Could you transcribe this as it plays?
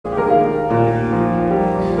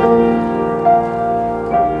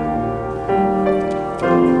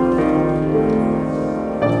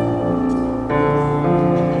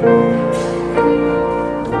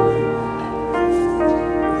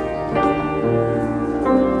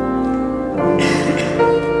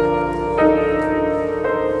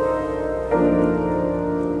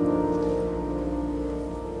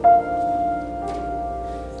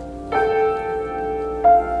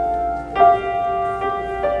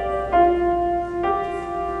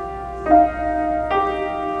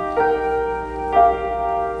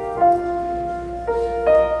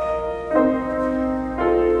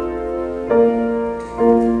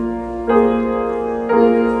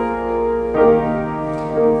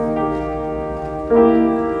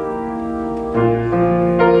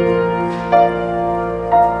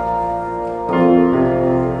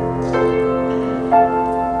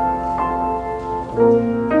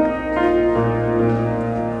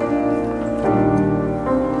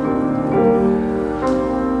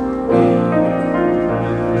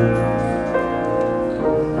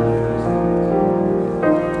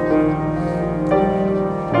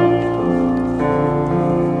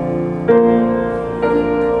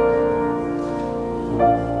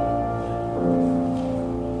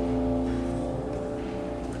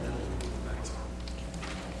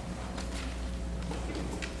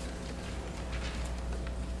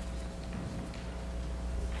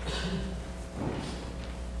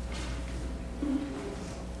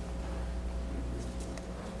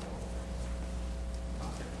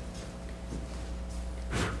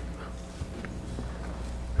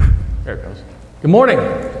There it goes. Good morning.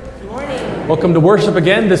 Good morning. Welcome to worship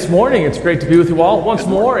again this morning. It's great to be with you all once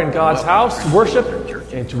more in God's house to worship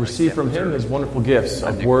and to receive from Him His wonderful gifts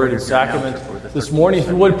of Word and Sacrament. This morning, if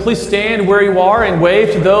you would, please stand where you are and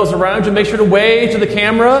wave to those around you. Make sure to wave to the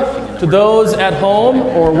camera, to those at home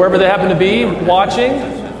or wherever they happen to be watching.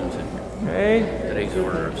 Okay. Today's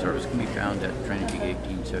order of service can be found at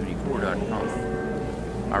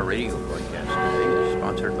Trinity1874.com. Our radio broadcast today is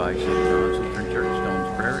sponsored by St. John's Lutheran Church,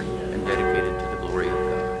 Stones Prairie, and dedicated to the glory of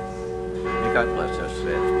God. May God bless us as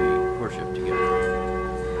we worship together.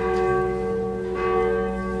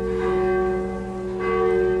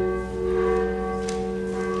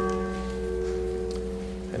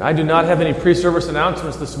 And I do not have any pre-service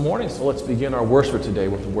announcements this morning, so let's begin our worship today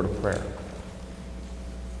with a word of prayer.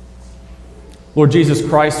 Lord Jesus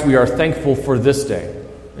Christ, we are thankful for this day.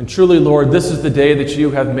 And truly, Lord, this is the day that you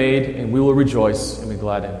have made, and we will rejoice and be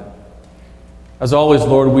glad in it. As always,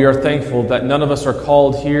 Lord, we are thankful that none of us are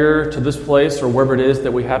called here to this place or wherever it is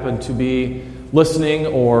that we happen to be listening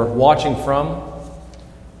or watching from.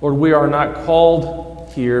 Lord, we are not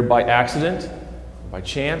called here by accident, by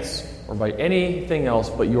chance, or by anything else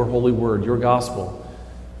but your holy word, your gospel,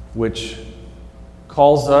 which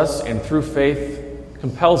calls us and through faith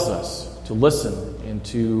compels us to listen and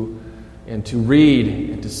to read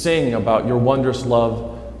and to sing about your wondrous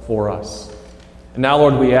love for us. And now,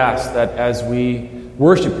 Lord, we ask that as we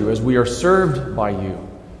worship you, as we are served by you,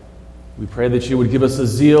 we pray that you would give us a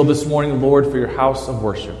zeal this morning, Lord, for your house of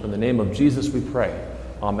worship. In the name of Jesus we pray.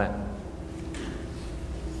 Amen.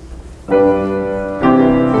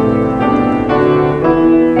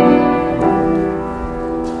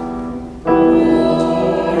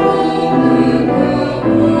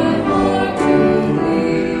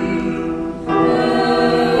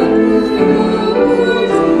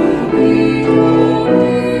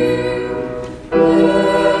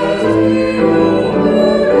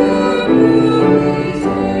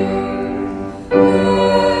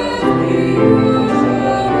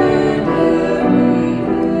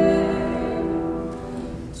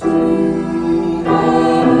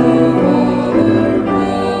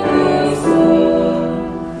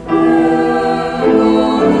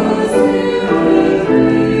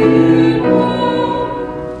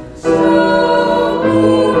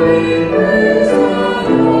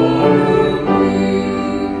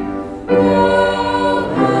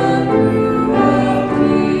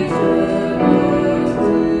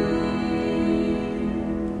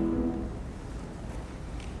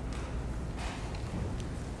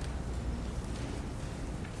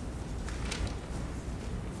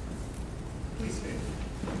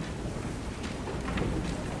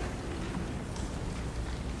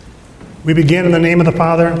 We begin in the name of the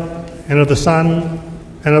Father, and of the Son,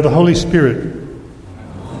 and of the Holy Spirit.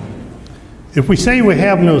 If we say we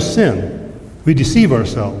have no sin, we deceive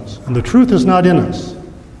ourselves, and the truth is not in us.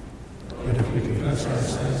 But if we confess our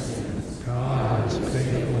sins, God is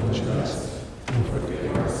faithful and just, and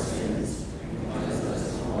forgive our sins, and cleanse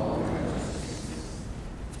us from all unrighteousness.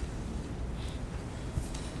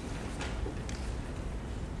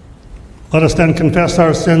 Let us then confess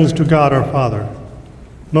our sins to God our Father.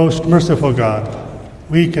 Most merciful God,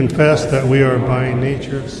 we confess that we are by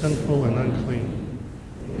nature sinful and unclean.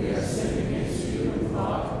 We have sinned against you in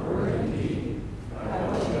thought, word, and deed, by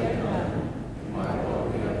what we have done, and by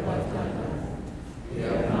what we have left undone. We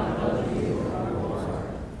have not loved you or our Lord.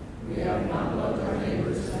 We have not loved our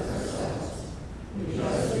neighbors as ourselves. We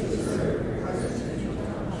justly deserve your present and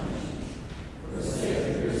eternal punishment. For the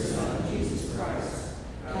sake of your Son, Jesus Christ,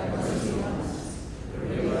 have mercy on us.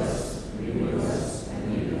 Forgive us, renew us,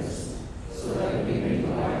 so that we may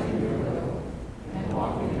delight in your will and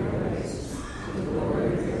walk in your ways, to the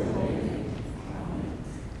glory of your holy name. Amen.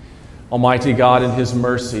 Almighty God, in his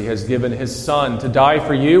mercy, has given his Son to die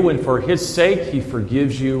for you, and for his sake he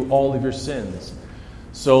forgives you all of your sins.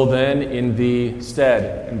 So then, in the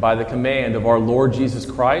stead and by the command of our Lord Jesus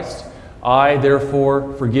Christ, I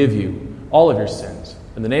therefore forgive you all of your sins.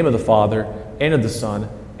 In the name of the Father, and of the Son,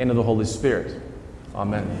 and of the Holy Spirit.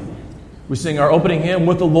 Amen. We sing our opening hymn,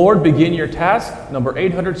 With the Lord Begin Your Task, number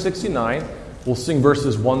 869. We'll sing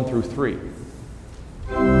verses 1 through 3.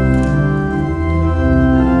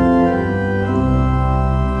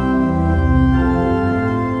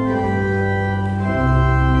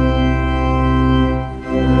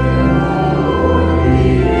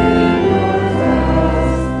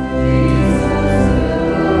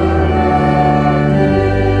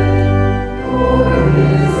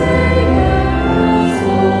 Jesus,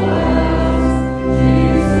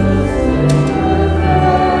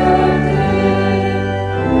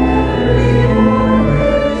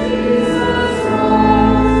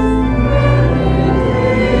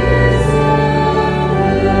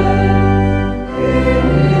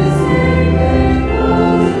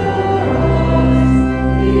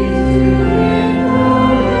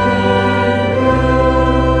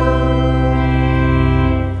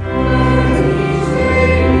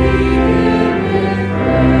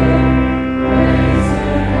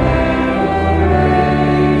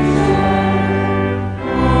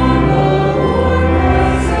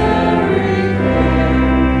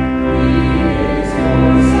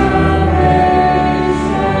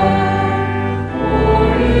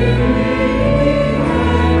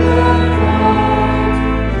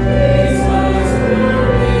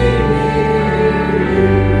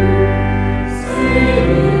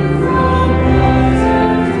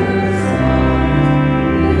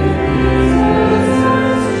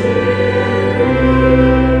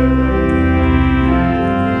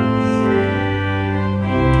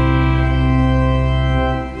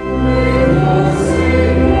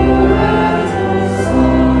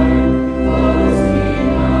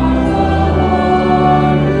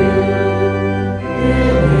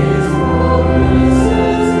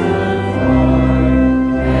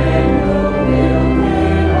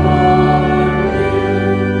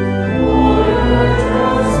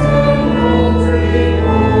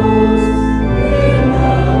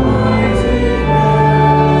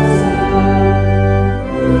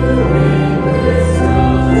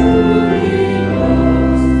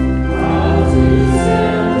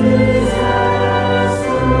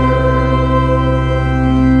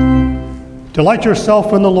 Delight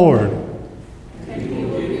yourself in the Lord.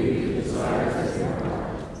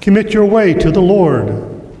 Commit your way to the Lord.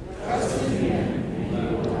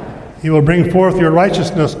 He will bring forth your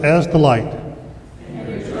righteousness as the light.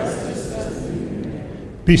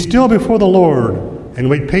 Be still before the Lord and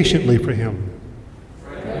wait patiently for him.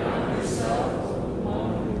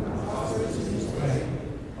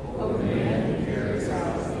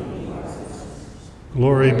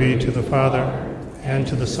 Glory be to the Father, and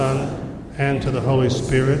to the Son, and to the Holy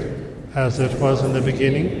Spirit, as it was in the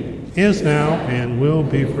beginning, is now, and will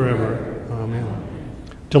be forever. Amen.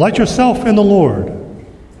 Delight yourself in the Lord.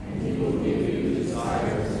 And he will give you the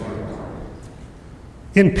desires of your heart.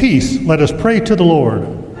 In peace, let us pray to the Lord.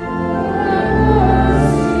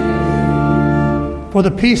 For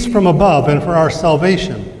the peace from above and for our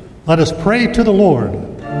salvation, let us pray to the Lord.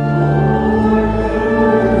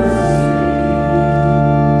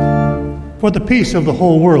 For the peace of the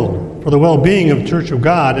whole world, for the well-being of the Church of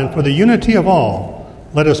God, and for the unity of all,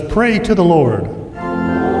 let us pray to the Lord.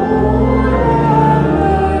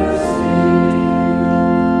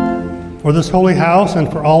 For this holy house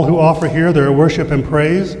and for all who offer here their worship and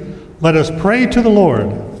praise, let us pray to the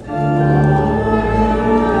Lord.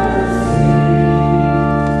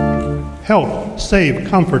 Help, save,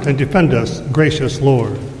 comfort, and defend us, gracious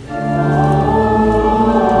Lord.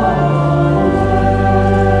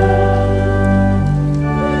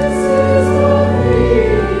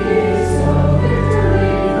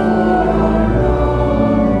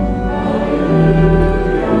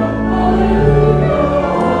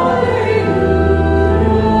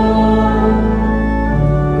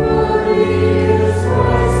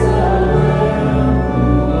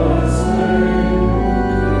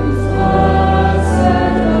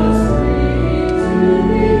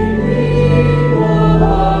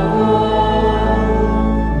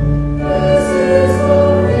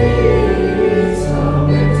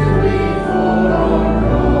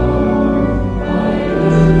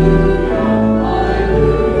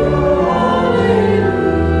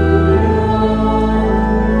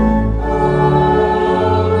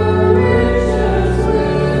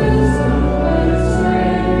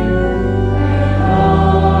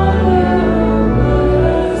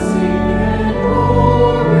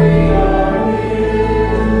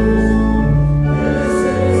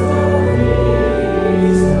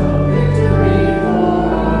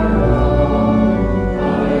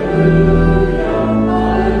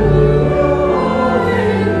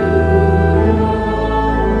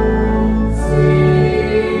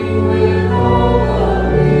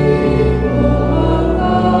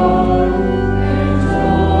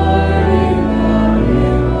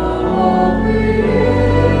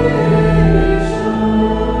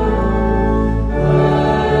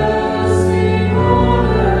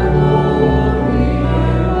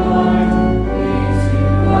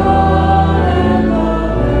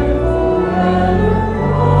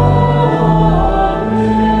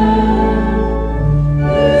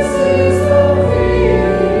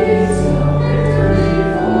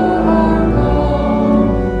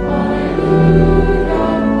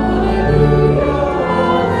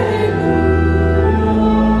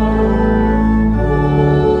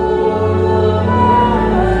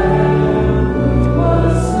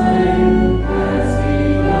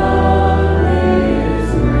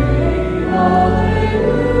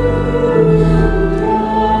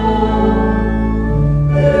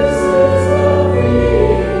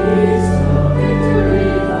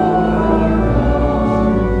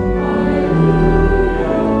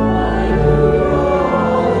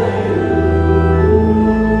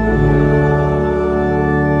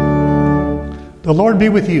 The Lord be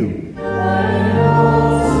with you.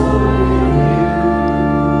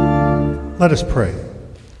 Let us pray.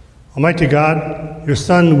 Almighty God, your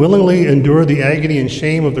Son willingly endured the agony and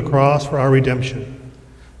shame of the cross for our redemption.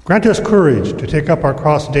 Grant us courage to take up our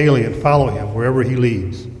cross daily and follow him wherever he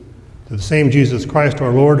leads. To the same Jesus Christ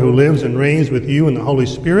our Lord, who lives and reigns with you in the Holy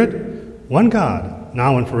Spirit, one God,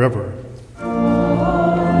 now and forever.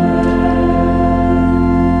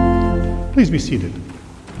 Please be seated.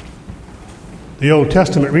 The Old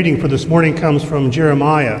Testament reading for this morning comes from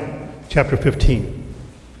Jeremiah chapter 15.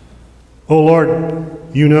 O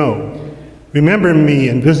Lord, you know, remember me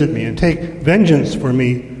and visit me, and take vengeance for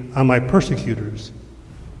me on my persecutors.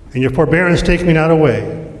 In your forbearance take me not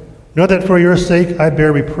away. Know that for your sake I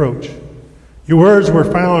bear reproach. Your words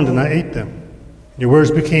were found, and I ate them. Your words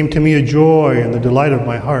became to me a joy and the delight of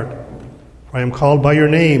my heart. For I am called by your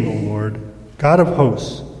name, O Lord, God of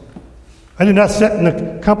hosts. I did not sit in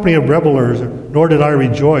the company of revelers, nor did I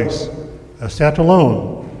rejoice. I sat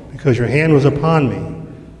alone, because your hand was upon me,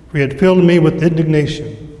 for you had filled me with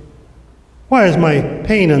indignation. Why is my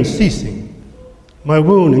pain unceasing, my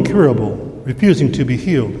wound incurable, refusing to be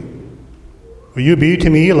healed? Will you be to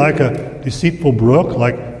me like a deceitful brook,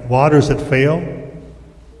 like waters that fail?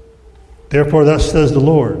 Therefore thus says the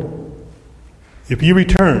Lord, if you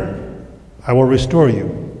return, I will restore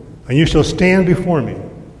you, and you shall stand before me.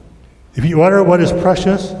 If you utter what is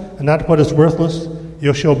precious and not what is worthless,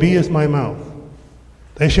 you shall be as my mouth.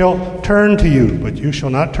 They shall turn to you, but you shall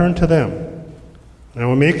not turn to them. And I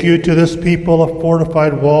will make you to this people a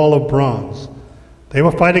fortified wall of bronze. They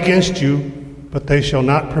will fight against you, but they shall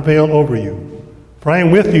not prevail over you. For I am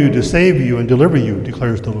with you to save you and deliver you,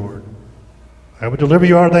 declares the Lord. I will deliver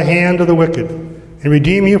you out of the hand of the wicked and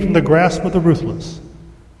redeem you from the grasp of the ruthless.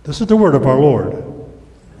 This is the word of our Lord.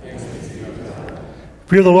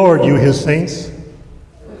 Fear the Lord, you his saints.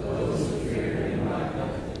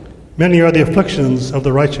 Many are the afflictions of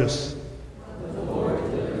the righteous.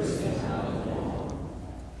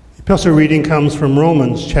 The epistle reading comes from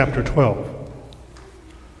Romans chapter 12.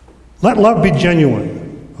 Let love be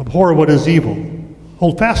genuine. Abhor what is evil.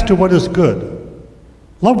 Hold fast to what is good.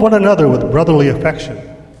 Love one another with brotherly affection.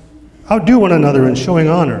 Outdo one another in showing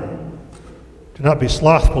honor. Do not be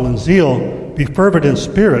slothful in zeal. Be fervent in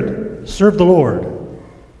spirit. Serve the Lord.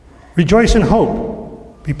 Rejoice in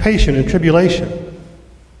hope. Be patient in tribulation.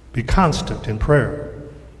 Be constant in prayer.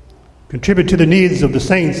 Contribute to the needs of the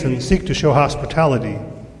saints and seek to show hospitality.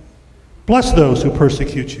 Bless those who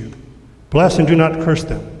persecute you. Bless and do not curse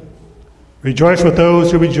them. Rejoice with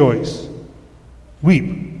those who rejoice.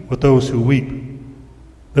 Weep with those who weep.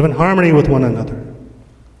 Live in harmony with one another.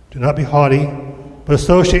 Do not be haughty, but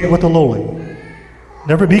associate with the lowly.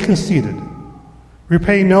 Never be conceited.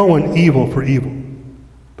 Repay no one evil for evil,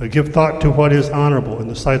 but give thought to what is honorable in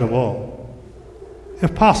the sight of all.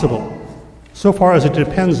 If possible, so far as it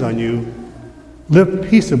depends on you, live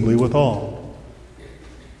peaceably with all.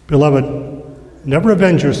 Beloved, never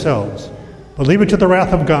avenge yourselves, but leave it to the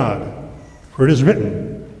wrath of God. For it is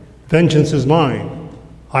written, vengeance is mine,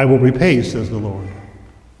 I will repay, says the Lord.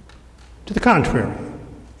 To the contrary,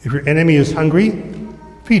 if your enemy is hungry,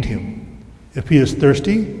 feed him. If he is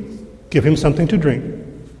thirsty, give him something to drink.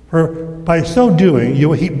 For by so doing, you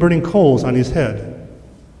will heap burning coals on his head.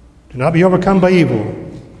 Do not be overcome by evil,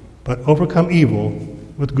 but overcome evil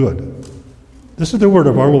with good. This is the word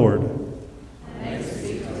of our Lord.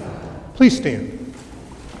 Please stand.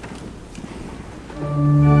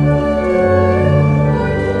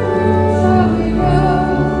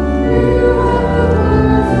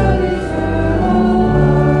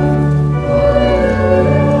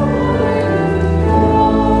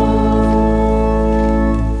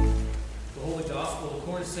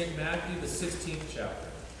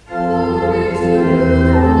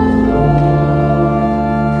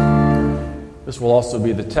 This will also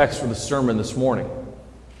be the text for the sermon this morning.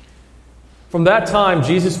 From that time,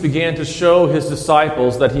 Jesus began to show his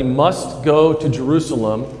disciples that he must go to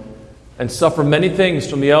Jerusalem and suffer many things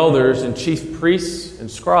from the elders and chief priests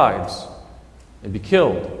and scribes, and be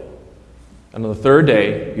killed, and on the third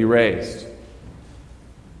day be raised.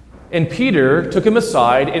 And Peter took him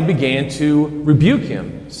aside and began to rebuke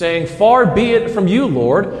him, saying, "Far be it from you,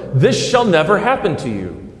 Lord, this shall never happen to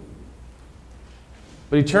you."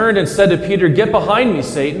 But he turned and said to Peter, "Get behind me,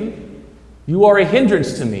 Satan. You are a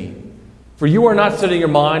hindrance to me, for you are not setting your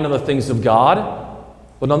mind on the things of God,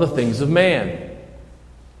 but on the things of man."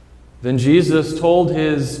 Then Jesus told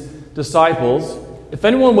his disciples, "If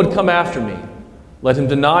anyone would come after me, let him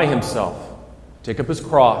deny himself, take up his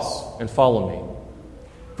cross, and follow me.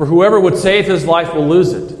 For whoever would save his life will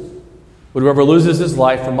lose it, but whoever loses his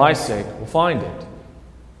life for my sake will find it.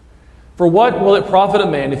 For what will it profit a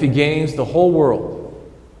man if he gains the whole world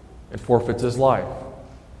and forfeits his life?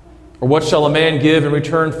 Or what shall a man give in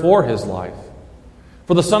return for his life?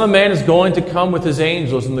 For the Son of Man is going to come with his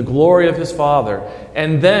angels in the glory of his Father,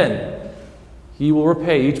 and then he will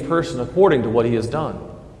repay each person according to what he has done.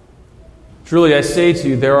 Truly I say to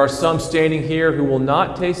you, there are some standing here who will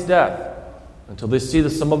not taste death until they see the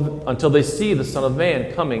Son of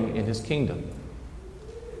Man coming in his kingdom."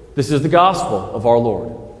 This is the gospel of our Lord.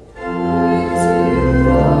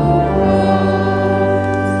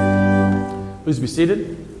 Please be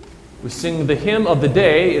seated. We sing the hymn of the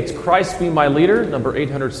day. It's "Christ Be My Leader," number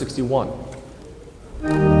 861.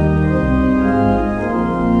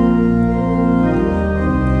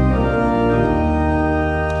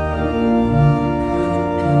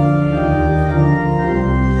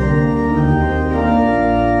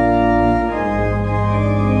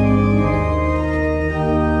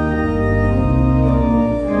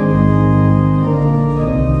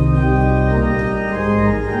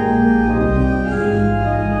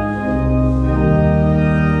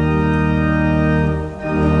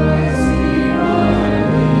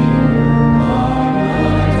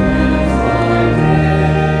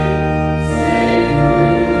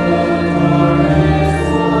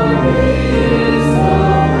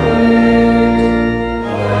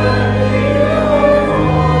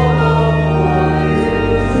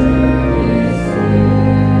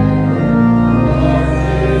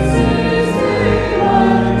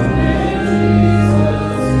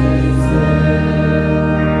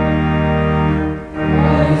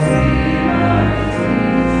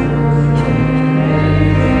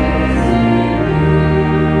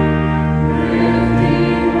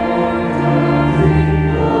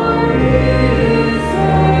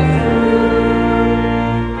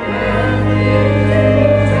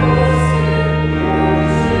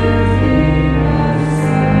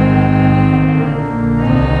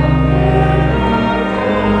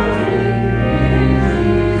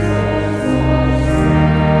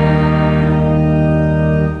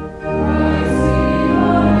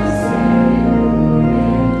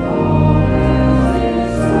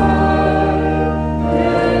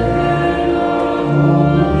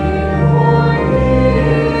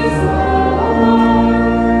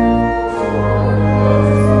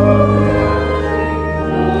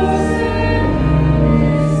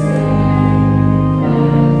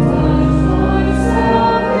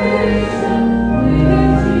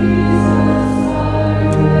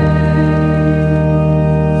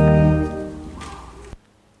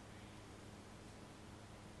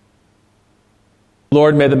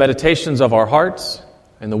 Lord, may the meditations of our hearts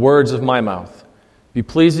and the words of my mouth be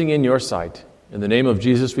pleasing in your sight. In the name of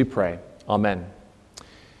Jesus we pray. Amen.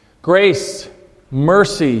 Grace,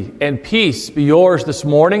 mercy, and peace be yours this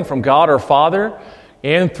morning from God our Father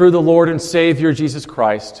and through the Lord and Savior Jesus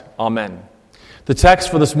Christ. Amen. The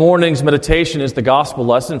text for this morning's meditation is the gospel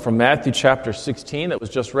lesson from Matthew chapter 16 that was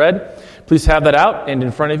just read. Please have that out and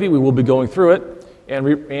in front of you. We will be going through it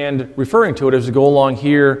and referring to it as we go along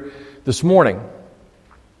here this morning.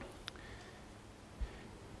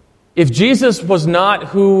 If Jesus was not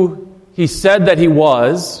who he said that he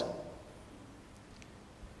was,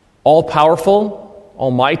 all-powerful,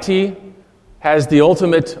 almighty, has the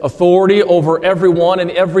ultimate authority over everyone and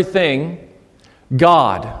everything,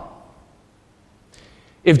 God.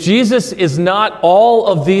 If Jesus is not all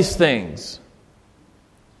of these things,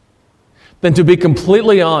 then to be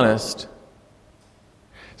completely honest,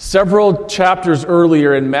 several chapters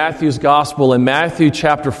earlier in Matthew's Gospel, in Matthew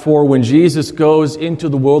chapter 4, when Jesus goes into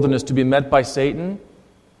the wilderness to be met by Satan,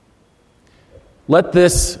 let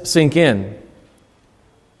this sink in.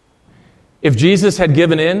 If Jesus had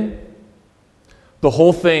given in, the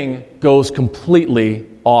whole thing goes completely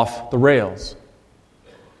off the rails.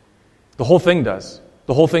 The whole thing does.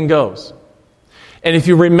 The whole thing goes. And if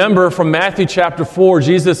you remember from Matthew chapter 4,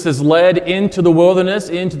 Jesus is led into the wilderness,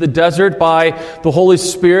 into the desert by the Holy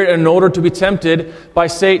Spirit in order to be tempted by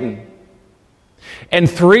Satan. And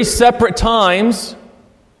 3 separate times,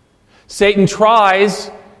 Satan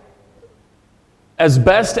tries as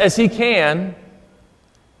best as he can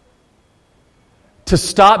to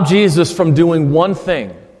stop Jesus from doing one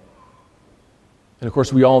thing. And of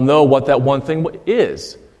course, we all know what that one thing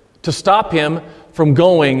is. To stop him from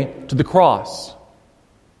going to the cross.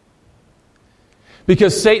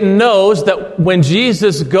 Because Satan knows that when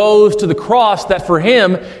Jesus goes to the cross, that for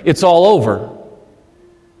him, it's all over.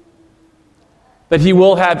 That he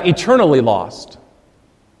will have eternally lost.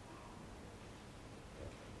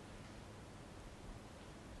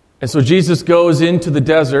 And so Jesus goes into the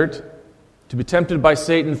desert to be tempted by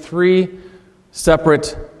Satan 3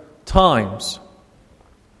 separate times.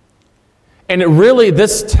 And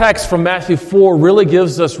this text from Matthew 4 really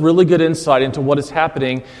gives us really good insight into what is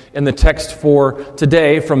happening in the text for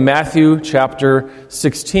today from Matthew chapter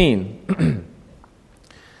 16.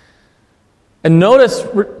 And notice,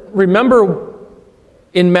 remember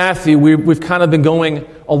in Matthew, we've kind of been going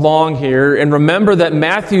along here, and remember that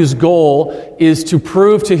Matthew's goal is to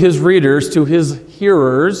prove to his readers, to his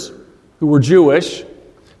hearers who were Jewish,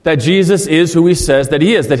 that Jesus is who he says that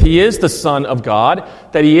he is the Son of God,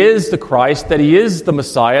 that he is the Christ, that he is the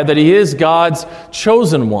Messiah, that he is God's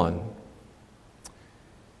chosen one.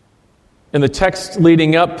 In the text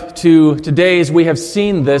leading up to today's, we have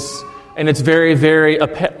seen this, and it's very, very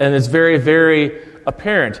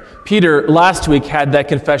apparent. Peter last week had that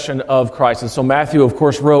confession of Christ, and so Matthew, of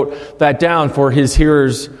course, wrote that down for his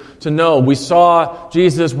hearers to know. We saw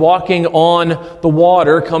Jesus walking on the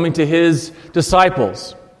water, coming to his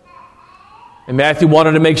disciples. And Matthew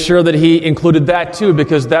wanted to make sure that he included that too,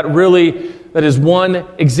 because that is one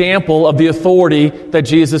example of the authority that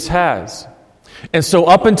Jesus has. And so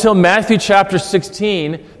up until Matthew chapter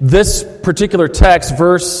 16, this particular text,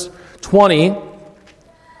 verse 21,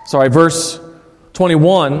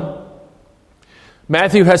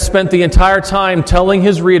 Matthew has spent the entire time telling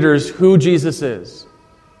his readers who Jesus is.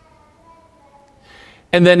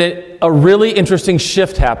 And then a really interesting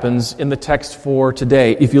shift happens in the text for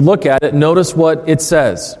today. If you look at it, notice what it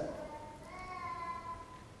says.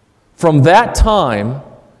 From that time,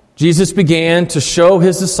 Jesus began to show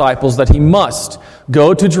his disciples that he must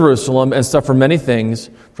go to Jerusalem and suffer many things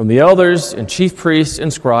from the elders and chief priests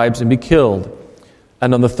and scribes and be killed,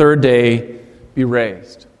 and on the third day be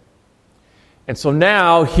raised. And so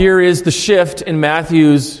now, here is the shift in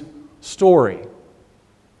Matthew's story.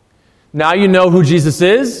 Now you know who Jesus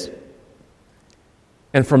is,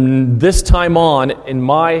 and from this time on, in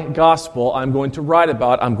my gospel, I'm going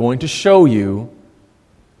to show you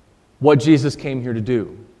what Jesus came here to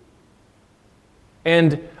do.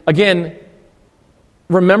 And again,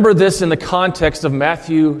 remember this in the context of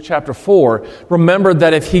Matthew chapter 4. Remember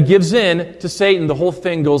that if he gives in to Satan, the whole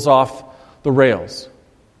thing goes off the rails,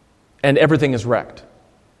 and everything is wrecked.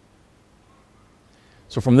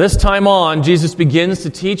 So from this time on, Jesus begins to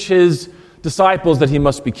teach his disciples that he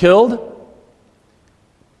must be killed,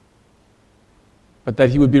 but that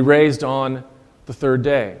he would be raised on the third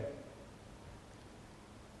day.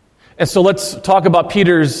 And so let's talk about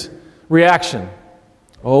Peter's reaction.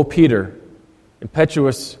 Oh, Peter,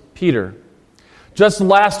 impetuous Peter. Just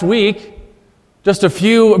last week, just a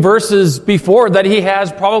few verses before that, he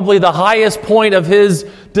has probably the highest point of his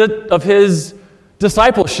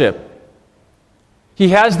discipleship. He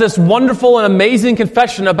has this wonderful and amazing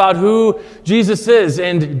confession about who Jesus is,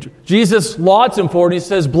 and Jesus lauds him for it. He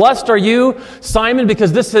says, "Blessed are you, Simon,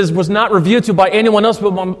 because this was not revealed to you by anyone else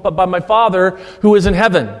but by my Father who is in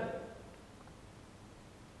heaven."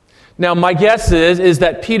 Now, my guess is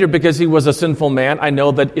that Peter, because he was a sinful man, I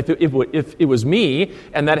know that if it was me,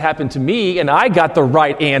 and that happened to me, and I got the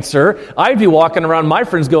right answer, I'd be walking around my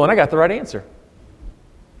friends going, "I got the right answer."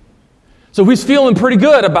 So he's feeling pretty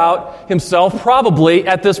good about himself, probably,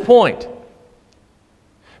 at this point.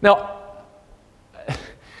 Now,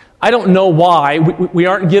 I don't know why. We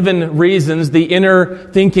aren't given reasons, the inner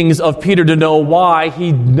thinkings of Peter, to know why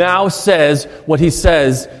he now says what he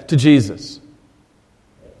says to Jesus.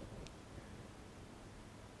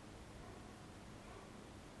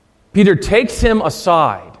 Peter takes him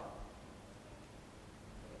aside.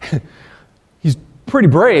 He's pretty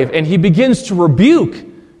brave, and he begins to rebuke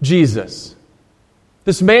Jesus.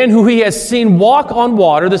 This man who he has seen walk on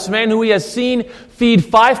water, this man who he has seen feed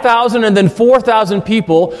 5,000 and then 4,000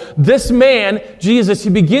 people, this man, Jesus, he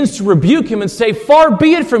begins to rebuke him and say, "Far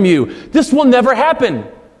be it from you. This will never happen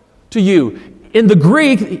to you." In the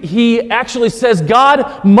Greek, he actually says,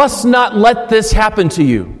 "God must not let this happen to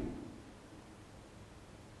you."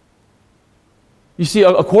 You see,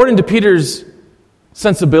 according to Peter's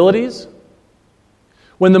sensibilities,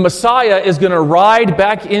 when the Messiah is going to ride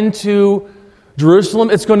back into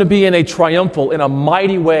Jerusalem, it's going to be in a triumphal, in a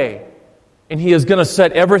mighty way. And he is going to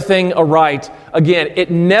set everything aright. Again,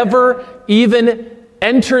 it never even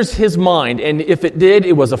enters his mind. And if it did,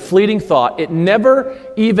 it was a fleeting thought. It never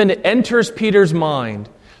even enters Peter's mind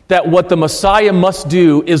that what the Messiah must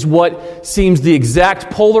do is what seems the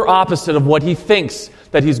exact polar opposite of what he thinks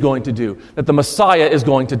that he's going to do. That the Messiah is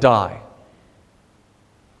going to die.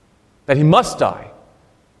 That he must die.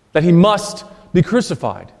 That he must be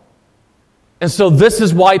crucified. And so this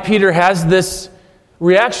is why Peter has this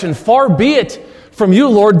reaction. "Far be it from you,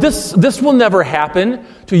 Lord. This will never happen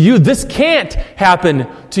to you. This can't happen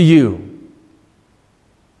to you."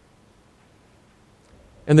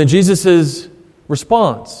 And then Jesus'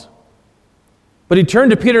 response. But he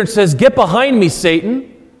turned to Peter and says, "Get behind me, Satan.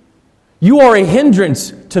 You are a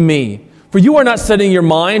hindrance to me, for you are not setting your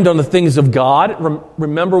mind on the things of God."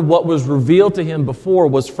 Remember, what was revealed to him before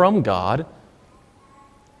was from God.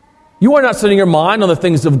 "You are not setting your mind on the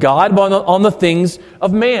things of God, but on the things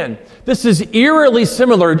of man." This is eerily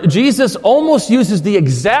similar. Jesus almost uses the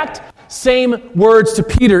exact same words to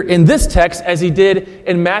Peter in this text as he did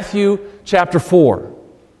in Matthew chapter 4.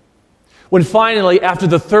 When finally, after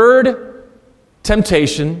the third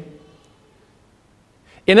temptation,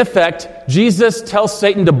 in effect, Jesus tells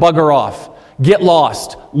Satan to bugger off, get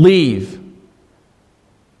lost, leave.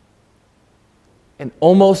 And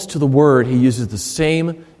almost to the word, he uses the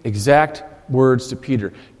same exact words to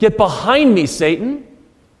Peter. "Get behind me, Satan.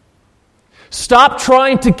 Stop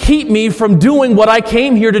trying to keep me from doing what I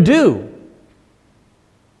came here to do."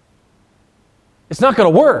 It's not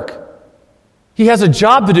going to work. He has a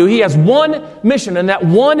job to do. He has one mission, and that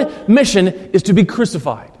one mission is to be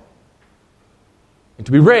crucified. And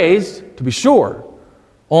to be raised, to be sure,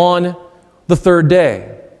 on the third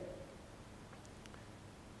day.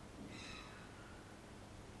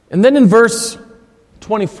 And then in verse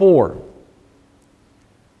 24,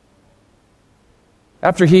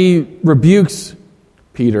 after he rebukes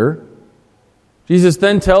Peter, Jesus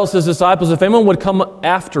then tells his disciples, "If anyone would come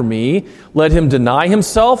after me, let him deny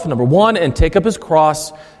himself," number one, "and take up his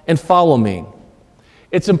cross and follow me."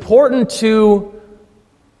 It's important to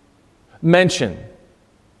mention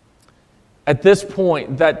at this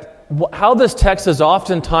point that how this text has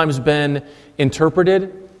oftentimes been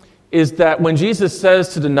interpreted is that when Jesus says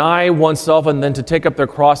to deny oneself and then to take up their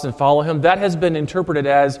cross and follow him, that has been interpreted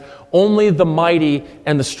as only the mighty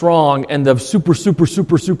and the strong and the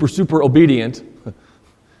super obedient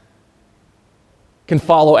can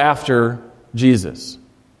follow after Jesus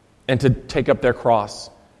and to take up their cross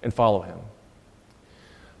and follow him.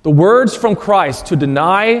 The words from Christ to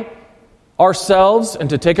deny ourselves and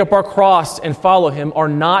to take up our cross and follow him are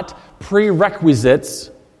not prerequisites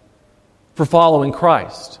for following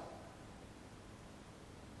Christ.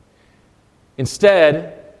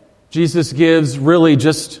 Instead, Jesus gives really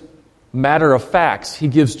just matter of facts. He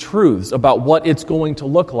gives truths about what it's going to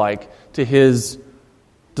look like to his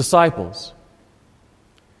disciples.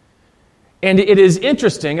 And it is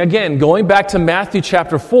interesting, again, going back to Matthew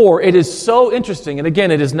chapter 4, it is so interesting, and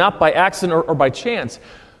again, it is not by accident or by chance,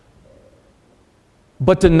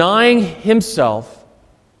 but denying himself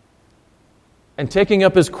and taking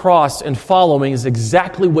up his cross and following is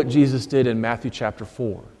exactly what Jesus did in Matthew chapter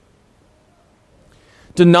 4.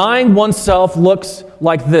 Denying oneself looks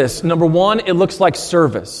like this. Number one, it looks like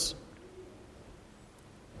service.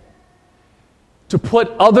 To put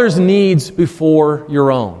others' needs before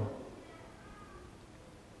your own.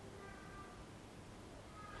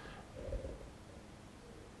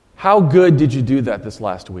 How good did you do that this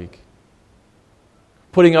last week?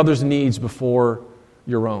 Putting others' needs before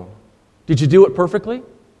your own. Did you do it perfectly?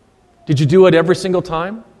 Did you do it every single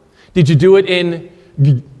time? Did you do it in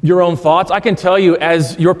your own thoughts? I can tell you,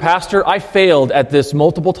 as your pastor, I failed at this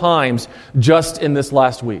multiple times just in this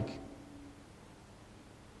last week.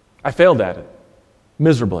 I failed at it.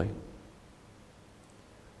 Miserably.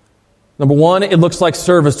 Number one, it looks like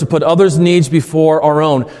service, to put others' needs before our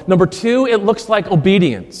own. Number two, it looks like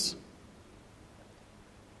obedience.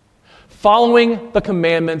 Following the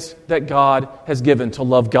commandments that God has given, to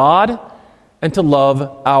love God and to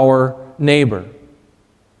love our neighbor.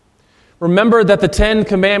 Remember that the 10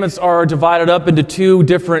 commandments are divided up into two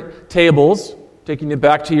different tables, taking you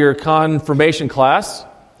back to your confirmation class.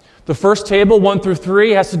 The first table, 1 through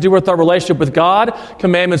 3, has to do with our relationship with God.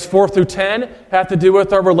 Commandments 4 through 10 have to do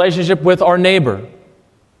with our relationship with our neighbor.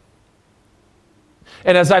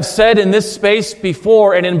 And as I've said in this space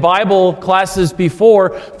before and in Bible classes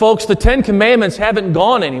before, folks, the 10 commandments haven't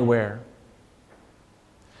gone anywhere.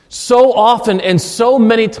 So often and so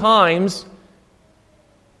many times,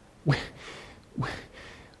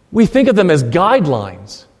 we think of them as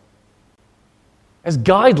guidelines. As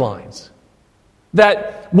guidelines.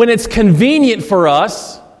 That when it's convenient for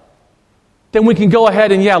us, then we can go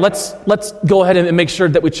ahead and, let's go ahead and make sure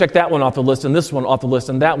that we check that one off the list, and this one off the list,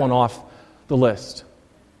 and that one off the list.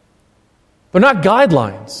 They're not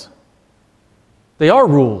guidelines. They are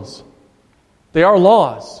rules. They are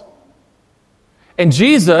laws. And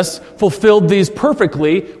Jesus fulfilled these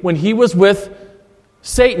perfectly when he was with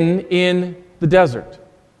Satan in the desert.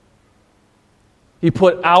 He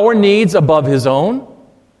put our needs above his own,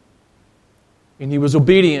 and he was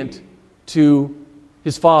obedient to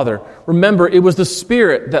his Father. Remember, it was the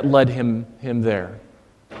Spirit that led him there.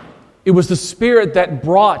 It was the Spirit that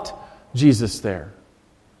brought Jesus there,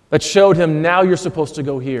 that showed him, now you're supposed to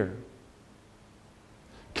go here.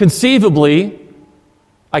 Conceivably,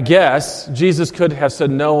 I guess, Jesus could have said,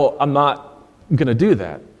 no, I'm not going to do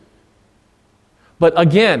that. But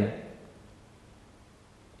again,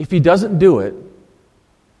 if he doesn't do it,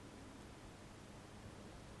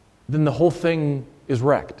 then the whole thing is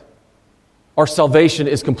wrecked. Our salvation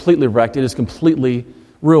is completely wrecked. It is completely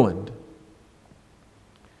ruined.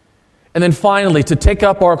 And then finally, to take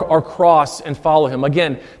up our cross and follow him.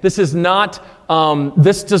 Again, this does not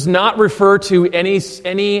refer to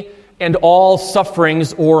any and all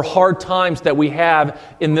sufferings or hard times that we have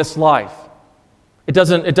in this life. It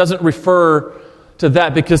doesn't refer to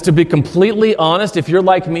that, because to be completely honest, if you're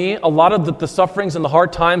like me, a lot of the sufferings and the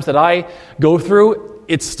hard times that I go through,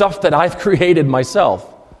 it's stuff that I've created myself.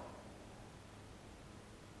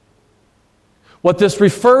 What this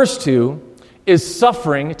refers to is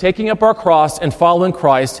suffering, taking up our cross and following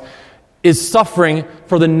Christ, is suffering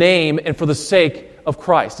for the name and for the sake of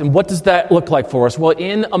Christ. And what does that look like for us? Well,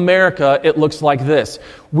 in America, it looks like this.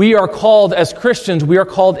 We are called, as Christians, we are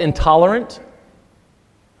called intolerant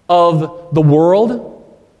of the world.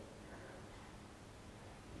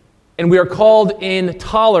 And we are called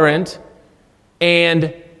intolerant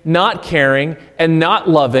and not caring and not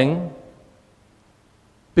loving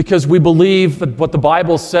because we believe that what the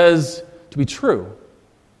Bible says to be true.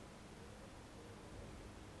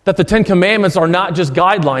 That the 10 Commandments are not just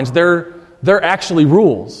guidelines, they're actually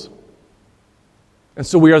rules. And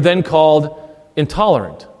so we are then called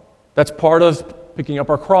intolerant. That's part of picking up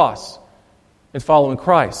our cross and following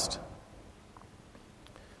Christ.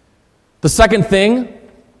 The second thing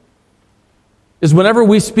is whenever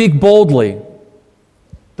we speak boldly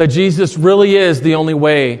that Jesus really is the only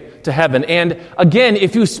way to heaven. And again,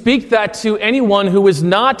 if you speak that to anyone who is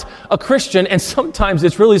not a Christian, and sometimes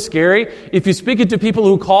it's really scary, if you speak it to people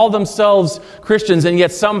who call themselves Christians and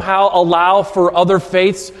yet somehow allow for other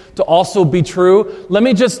faiths to also be true, let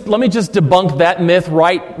me just debunk that myth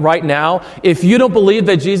right now. If you don't believe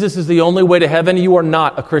that Jesus is the only way to heaven, you are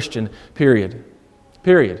not a Christian, period.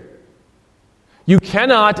 You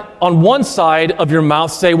cannot, on one side of your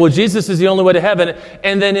mouth, say, well, Jesus is the only way to heaven,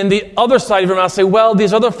 and then in the other side of your mouth say, well,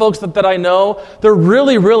 these other folks that I know, they're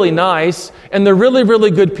really, really nice, and they're really, really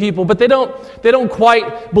good people, but they don't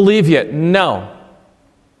quite believe yet. No.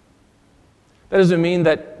 That doesn't mean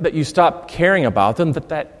that you stop caring about them,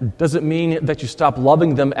 that doesn't mean that you stop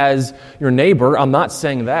loving them as your neighbor. I'm not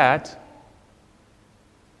saying that.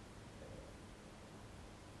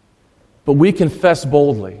 But we confess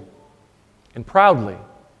boldly and proudly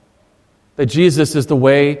that Jesus is the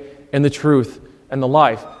way and the truth and the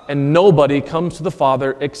life, and nobody comes to the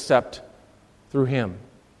Father except through Him.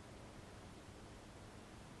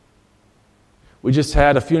 We just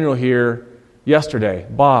had a funeral here yesterday.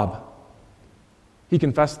 Bob, he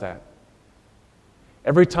confessed that.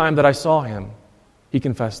 Every time that I saw him, he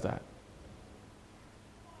confessed that.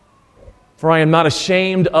 For I am not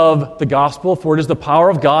ashamed of the gospel, for it is the power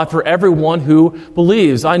of God for everyone who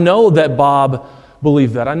believes. I know that Bob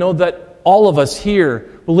believed that. I know that all of us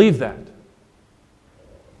here believe that.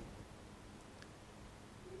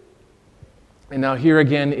 And now here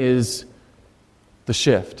again is the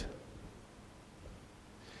shift.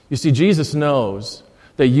 You see, Jesus knows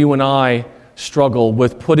that you and I struggle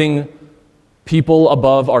with putting people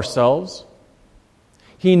above ourselves.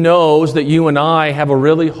 He knows that you and I have a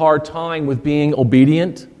really hard time with being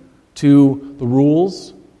obedient to the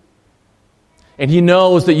rules. And He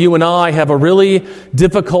knows that you and I have a really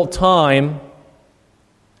difficult time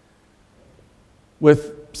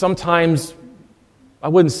with sometimes, I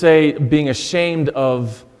wouldn't say being ashamed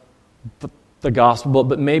of the gospel,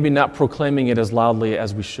 but maybe not proclaiming it as loudly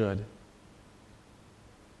as we should.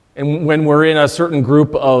 And when we're in a certain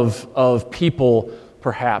group of people,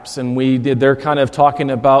 perhaps, and they're kind of talking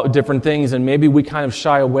about different things, and maybe we kind of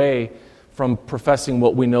shy away from professing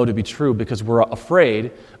what we know to be true because we're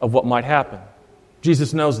afraid of what might happen.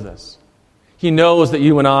 Jesus knows this. He knows that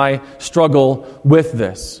you and I struggle with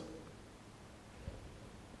this.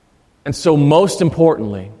 And so most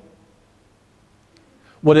importantly,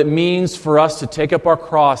 what it means for us to take up our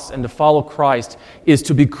cross and to follow Christ is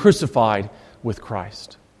to be crucified with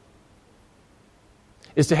Christ.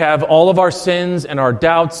 Is to have all of our sins and our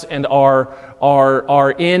doubts and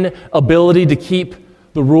our inability to keep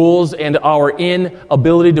the rules and our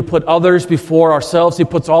inability to put others before ourselves. He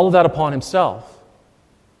puts all of that upon Himself.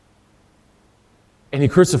 And He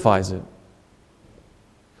crucifies it.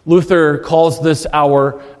 Luther calls this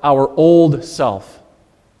our old self.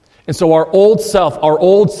 And so our old self, our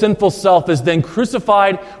old sinful self, is then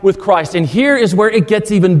crucified with Christ. And here is where it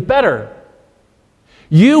gets even better.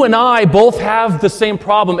 You and I both have the same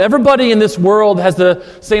problem. Everybody in this world has the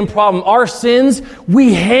same problem. Our sins,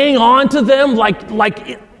 we hang on to them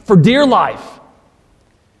like for dear life.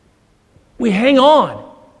 We hang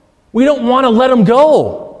on. We don't want to let them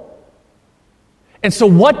go. And so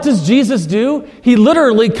what does Jesus do? He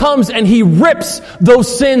literally comes and He rips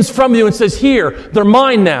those sins from you and says, here, they're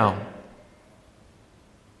mine now.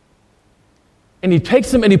 And He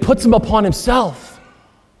takes them and He puts them upon Himself.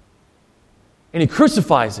 And He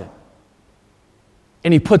crucifies it.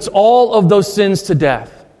 And He puts all of those sins to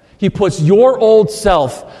death. He puts your old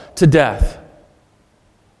self to death.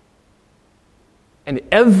 And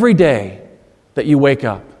every day that you wake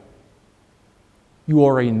up, you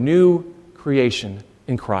are a new creation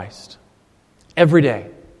in Christ. Every day.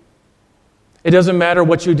 It doesn't matter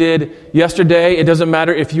what you did yesterday. It doesn't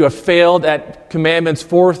matter if you have failed at commandments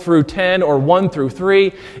 4 through 10 or 1 through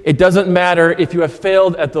 3. It doesn't matter if you have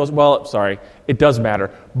failed at those. Well, sorry, it does matter.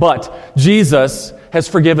 But Jesus has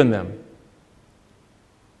forgiven them.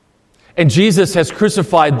 And Jesus has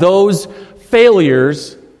crucified those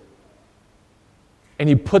failures, and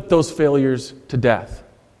He put those failures to death.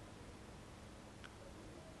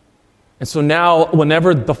 And so now,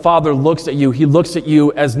 whenever the Father looks at you, He looks at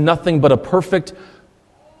you as nothing but a perfect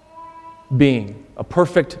being, a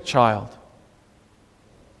perfect child.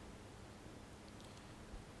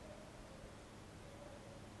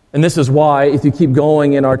 And this is why, if you keep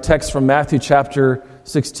going in our text from Matthew chapter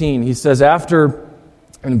 16, He says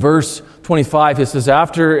in verse 25, He says,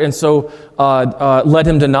 let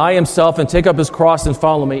him deny himself and take up his cross and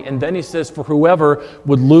follow me. And then He says, for whoever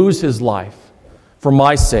would lose his life for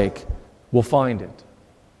my sake will find it.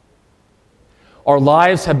 Our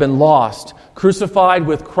lives have been lost, crucified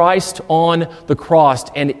with Christ on the cross.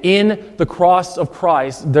 And in the cross of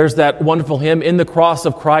Christ, there's that wonderful hymn, in the cross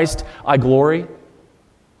of Christ I glory.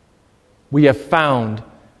 We have found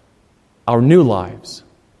our new lives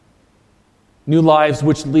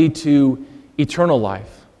which lead to eternal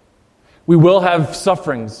life. We will have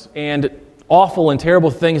sufferings and awful and terrible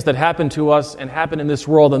things that happen to us and happen in this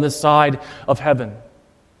world on this side of heaven.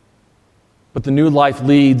 But the new life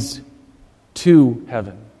leads to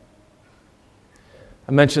heaven.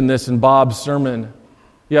 I mentioned this in Bob's sermon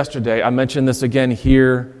yesterday. I mentioned this again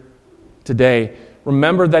here today.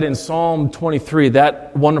 Remember that in Psalm 23,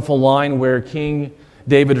 that wonderful line where King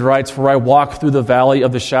David writes, for I walk through the valley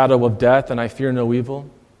of the shadow of death and I fear no evil.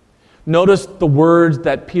 Notice the words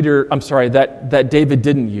that that David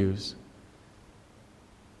didn't use.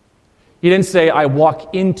 He didn't say, I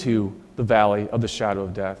walk into the valley of the shadow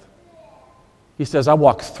of death. He says, I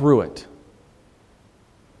walk through it.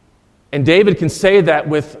 And David can say that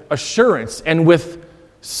with assurance and with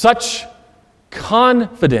such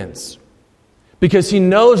confidence, because he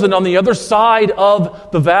knows that on the other side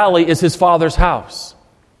of the valley is his Father's house.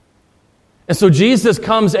 And so Jesus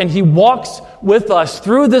comes and he walks with us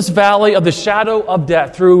through this valley of the shadow of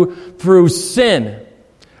death, through sin,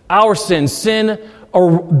 our sin,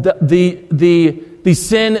 or the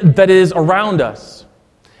sin that is around us.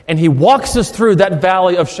 And he walks us through that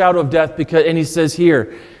valley of shadow of death, and he says,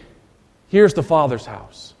 here's the Father's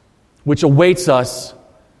house, which awaits us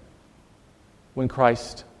when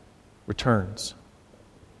Christ returns.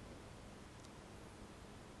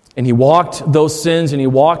 And he walked those sins, and he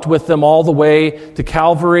walked with them all the way to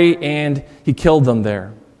Calvary, and he killed them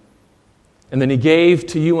there. And then he gave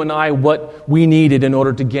to you and I what we needed in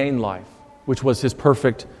order to gain life, which was his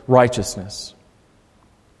perfect righteousness.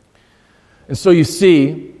 And so you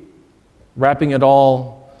see, wrapping it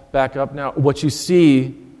all back up now, what you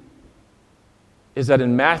see is that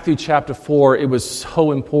in Matthew chapter 4, it was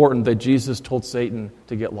so important that Jesus told Satan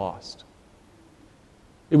to get lost.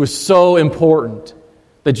 It was so important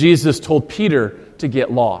that Jesus told Peter to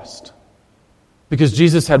get lost. Because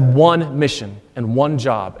Jesus had one mission and one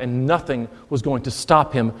job, and nothing was going to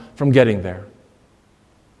stop him from getting there.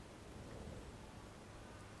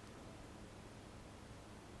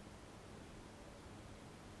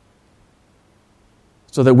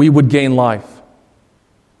 So that we would gain life.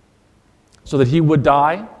 So that he would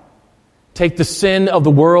die, take the sin of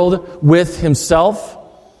the world with himself.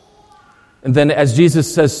 And then, as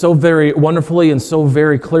Jesus says so very wonderfully and so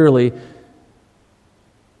very clearly,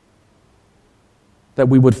 that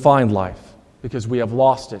we would find life because we have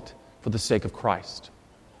lost it for the sake of Christ.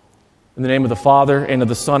 In the name of the Father, and of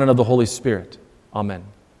the Son, and of the Holy Spirit. Amen.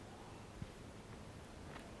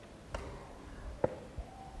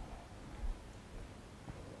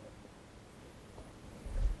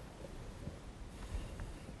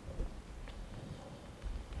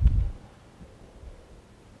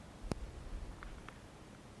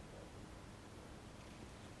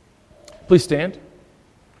 Please stand.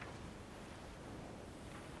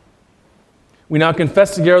 We now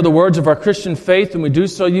confess together the words of our Christian faith, and we do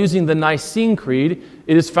so using the Nicene Creed.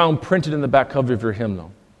 It is found printed in the back cover of your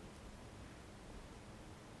hymnal.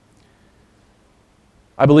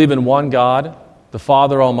 I believe in one God, the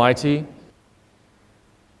Father Almighty,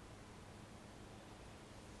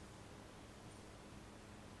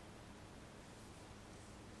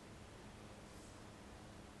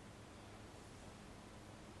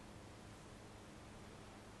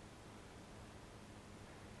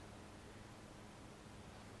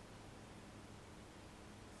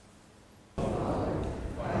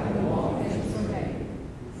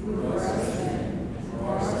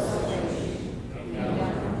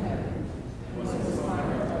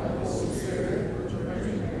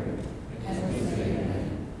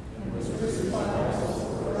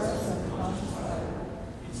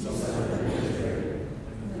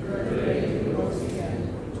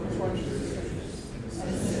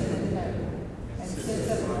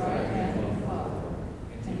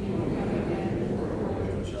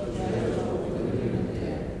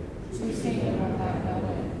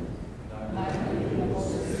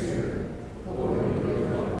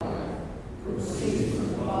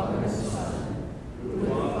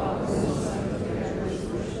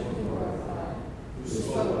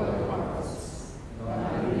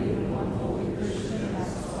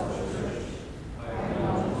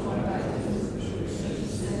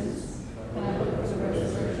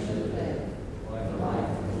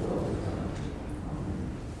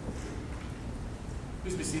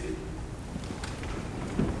 Please be seated.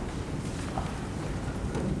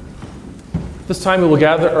 This time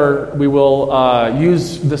we will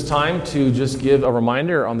use this time to just give a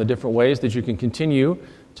reminder on the different ways that you can continue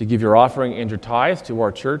to give your offering and your tithe to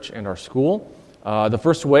our church and our school. The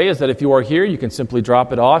first way is that if you are here, you can simply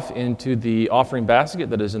drop it off into the offering basket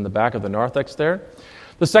that is in the back of the narthex there.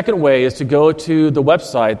 The second way is to go to the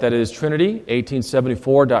website that is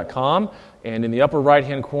Trinity1874.com, and in the upper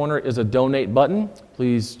right-hand corner is a donate button.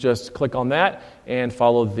 Please just click on that and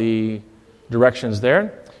follow the directions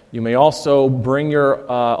there. You may also bring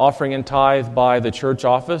your offering and tithe by the church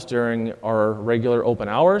office during our regular open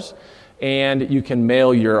hours, and you can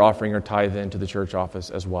mail your offering or tithe into the church office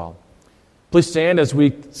as well. Please stand as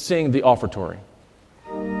we sing the offertory.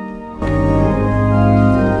 Away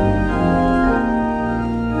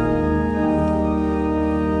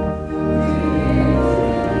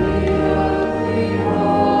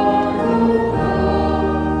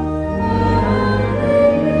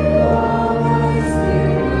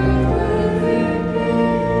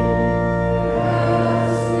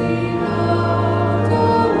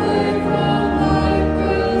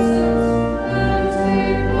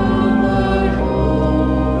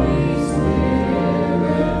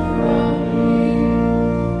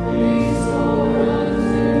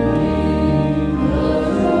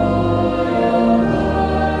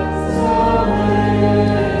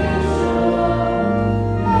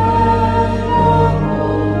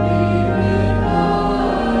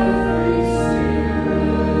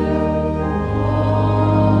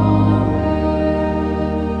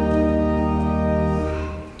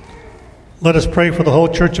Let us pray for the whole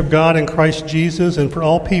Church of God in Christ Jesus and for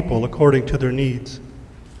all people according to their needs.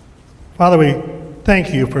 Father, we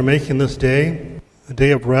thank you for making this day a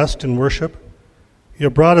day of rest and worship. You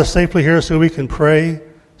have brought us safely here so we can pray,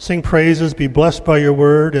 sing praises, be blessed by your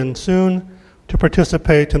word, and soon to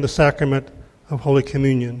participate in the sacrament of Holy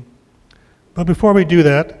Communion. But before we do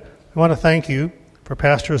that, I want to thank you for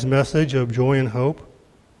Pastor's message of joy and hope.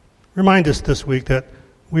 Remind us this week that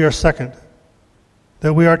we are second,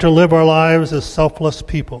 that we are to live our lives as selfless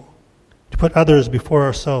people, to put others before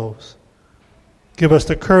ourselves. Give us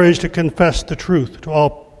the courage to confess the truth to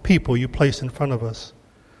all people you place in front of us.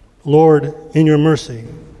 Lord, in your mercy,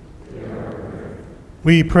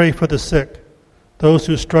 we pray for the sick, those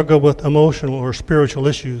who struggle with emotional or spiritual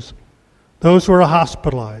issues, those who are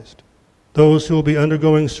hospitalized, those who will be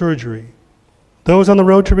undergoing surgery, those on the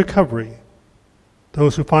road to recovery,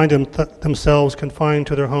 those who find themselves confined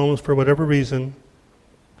to their homes for whatever reason.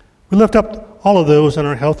 We lift up all of those on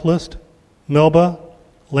our health list: Melba,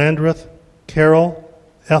 Landreth, Carol,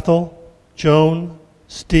 Ethel, Joan,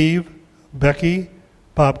 Steve, Becky,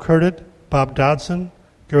 Bob Curtit, Bob Dodson,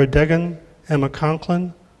 Garrett Degan, Emma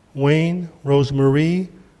Conklin, Wayne, Rose Marie,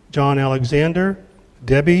 John Alexander,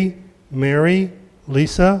 Debbie, Mary,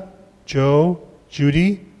 Lisa, Joe,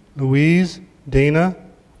 Judy, Louise, Dana,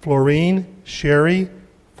 Florine, Sherry,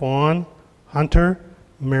 Fawn, Hunter,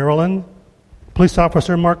 Marilyn, Police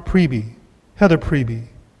Officer Mark Preby, Heather Preby,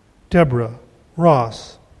 Deborah,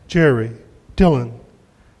 Ross, Jerry, Dylan,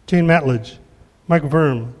 Jane Matledge, Mike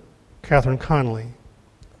Verm, Catherine Connolly.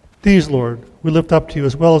 These, Lord, we lift up to you,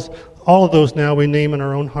 as well as all of those now we name in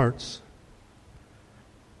our own hearts.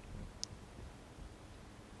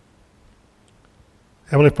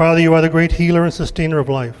 Heavenly Father, you are the great healer and sustainer of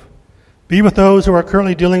life. Be with those who are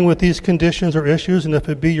currently dealing with these conditions or issues, and if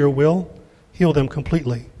it be your will, heal them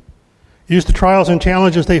completely. Use the trials and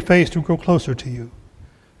challenges they face to grow closer to you.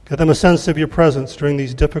 Give them a sense of your presence during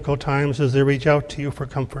these difficult times as they reach out to you for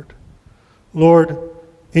comfort. Lord,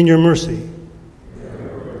 in your mercy,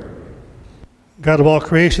 God of all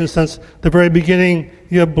creation, since the very beginning,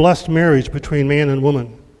 you have blessed marriage between man and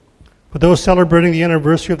woman. For those celebrating the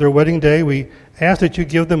anniversary of their wedding day, we ask that you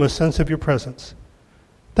give them a sense of your presence.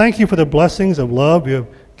 Thank you for the blessings of love you have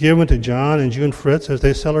given to John and June Fritz as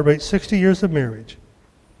they celebrate 60 years of marriage.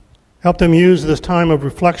 Help them use this time of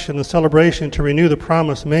reflection and celebration to renew the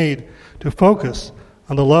promise made to focus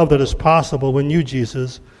on the love that is possible when you,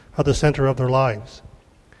 Jesus, are the center of their lives.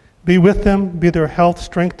 Be with them, be their health,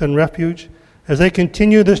 strength, and refuge as they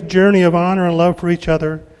continue this journey of honor and love for each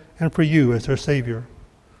other and for you as their Savior.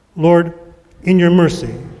 Lord, in your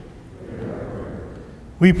mercy,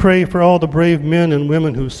 we pray for all the brave men and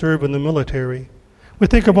women who serve in the military. We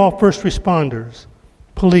think of all first responders,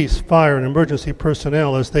 police, fire, and emergency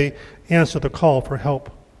personnel as they answer the call for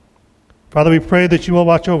help. Father, we pray that you will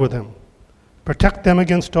watch over them, protect them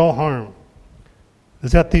against all harm. It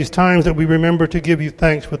is at these times that we remember to give you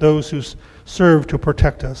thanks for those who serve to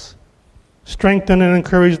protect us. Strengthen and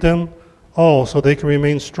encourage them all so they can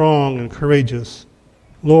remain strong and courageous.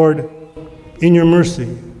 Lord, in your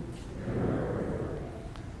mercy.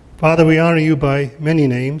 Father, we honor you by many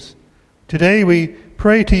names. Today we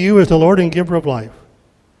pray to you as the Lord and giver of life.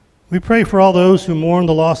 We pray for all those who mourn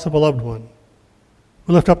the loss of a loved one.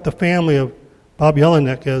 We lift up the family of Bob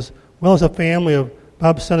Jelinek as well as the family of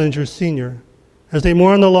Bob Senninger Sr. as they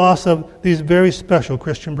mourn the loss of these very special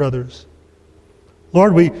Christian brothers.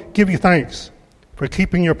 Lord, we give you thanks for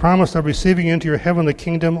keeping your promise of receiving into your heavenly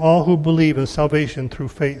kingdom all who believe in salvation through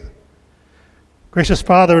faith. Gracious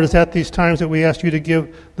Father, it is at these times that we ask you to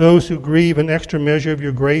give those who grieve an extra measure of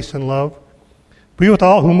your grace and love. Be with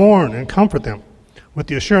all who mourn and comfort them with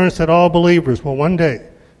the assurance that all believers will one day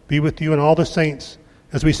be with you and all the saints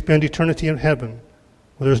as we spend eternity in heaven,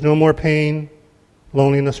 where there is no more pain,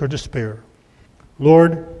 loneliness, or despair.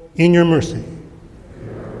 Lord, in your mercy.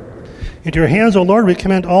 Into your hands, O Lord, we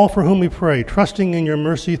commend all for whom we pray, trusting in your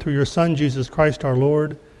mercy through your Son, Jesus Christ our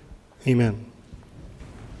Lord. Amen.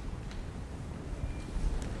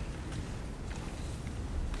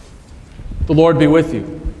 The Lord be with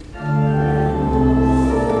you.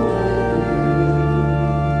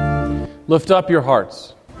 Lift up your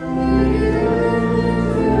hearts.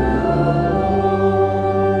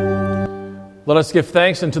 Let us give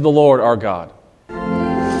thanks unto the Lord our God.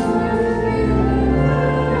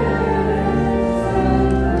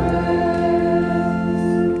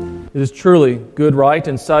 It is truly good, right,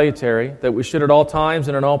 and salutary that we should at all times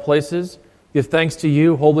and in all places give thanks to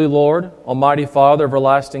you, Holy Lord, Almighty Father,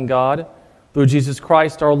 everlasting God, through Jesus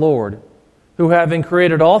Christ our Lord, who having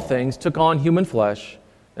created all things took on human flesh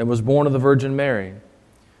and was born of the Virgin Mary.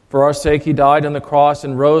 For our sake he died on the cross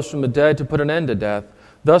and rose from the dead to put an end to death,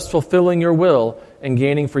 thus fulfilling your will and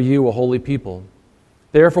gaining for you a holy people.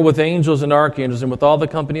 Therefore, with angels and archangels and with all the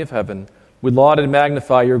company of heaven, we laud and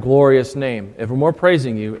magnify your glorious name, evermore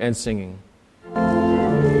praising you and singing.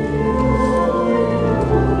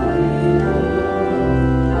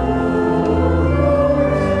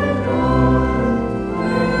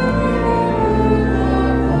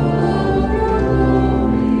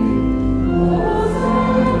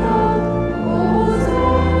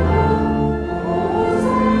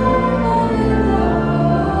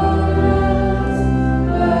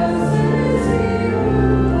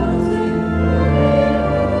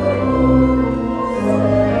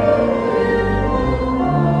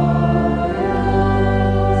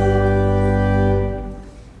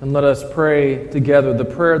 Let us pray together the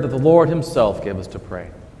prayer that the Lord himself gave us to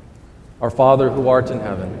pray. Our Father who art in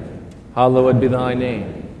heaven, hallowed be thy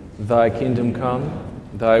name. Thy kingdom come,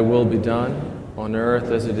 thy will be done, on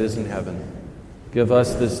earth as it is in heaven. Give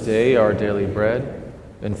us this day our daily bread,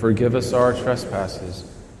 and forgive us our trespasses,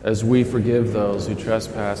 as we forgive those who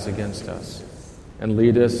trespass against us. And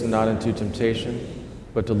lead us not into temptation,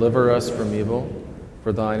 but deliver us from evil.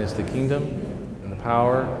 For thine is the kingdom, and the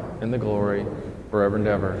power, and the glory, forever and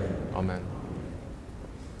ever. Amen.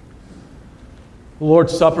 The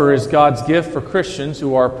Lord's Supper is God's gift for Christians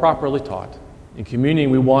who are properly taught. In communion,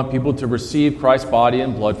 we want people to receive Christ's body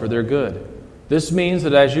and blood for their good. This means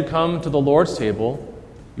that as you come to the Lord's table,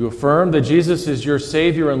 you affirm that Jesus is your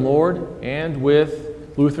Savior and Lord, and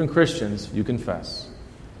with Lutheran Christians, you confess.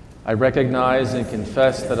 I recognize and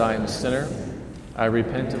confess that I am a sinner. I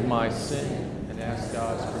repent of my sin and ask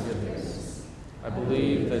God's forgiveness. I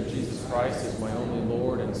believe that Jesus Christ is my only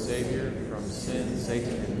Lord and Savior from sin,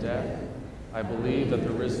 Satan, and death. I believe that the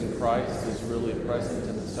risen Christ is really present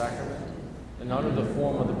in the sacrament, and under the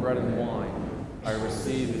form of the bread and wine, I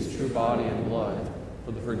receive his true body and blood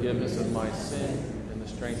for the forgiveness of my sin and the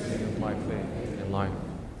strengthening of my faith and life.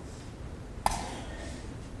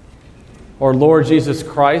 Our Lord Jesus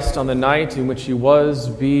Christ, on the night in which he was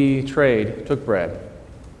betrayed, took bread.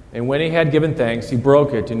 And when he had given thanks, he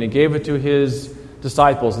broke it, and he gave it to his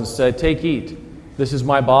disciples and said, "Take, eat. This is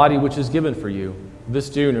my body which is given for you. This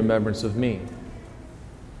do in remembrance of me."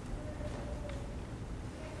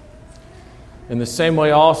 In the same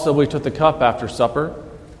way also we took the cup after supper,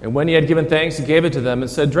 and when he had given thanks, he gave it to them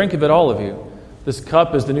and said, "Drink of it, all of you. This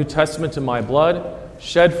cup is the New Testament in my blood,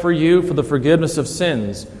 shed for you for the forgiveness of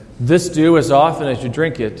sins. This do as often as you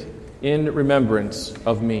drink it in remembrance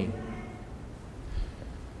of me."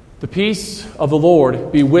 The peace of the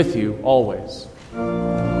Lord be with you always.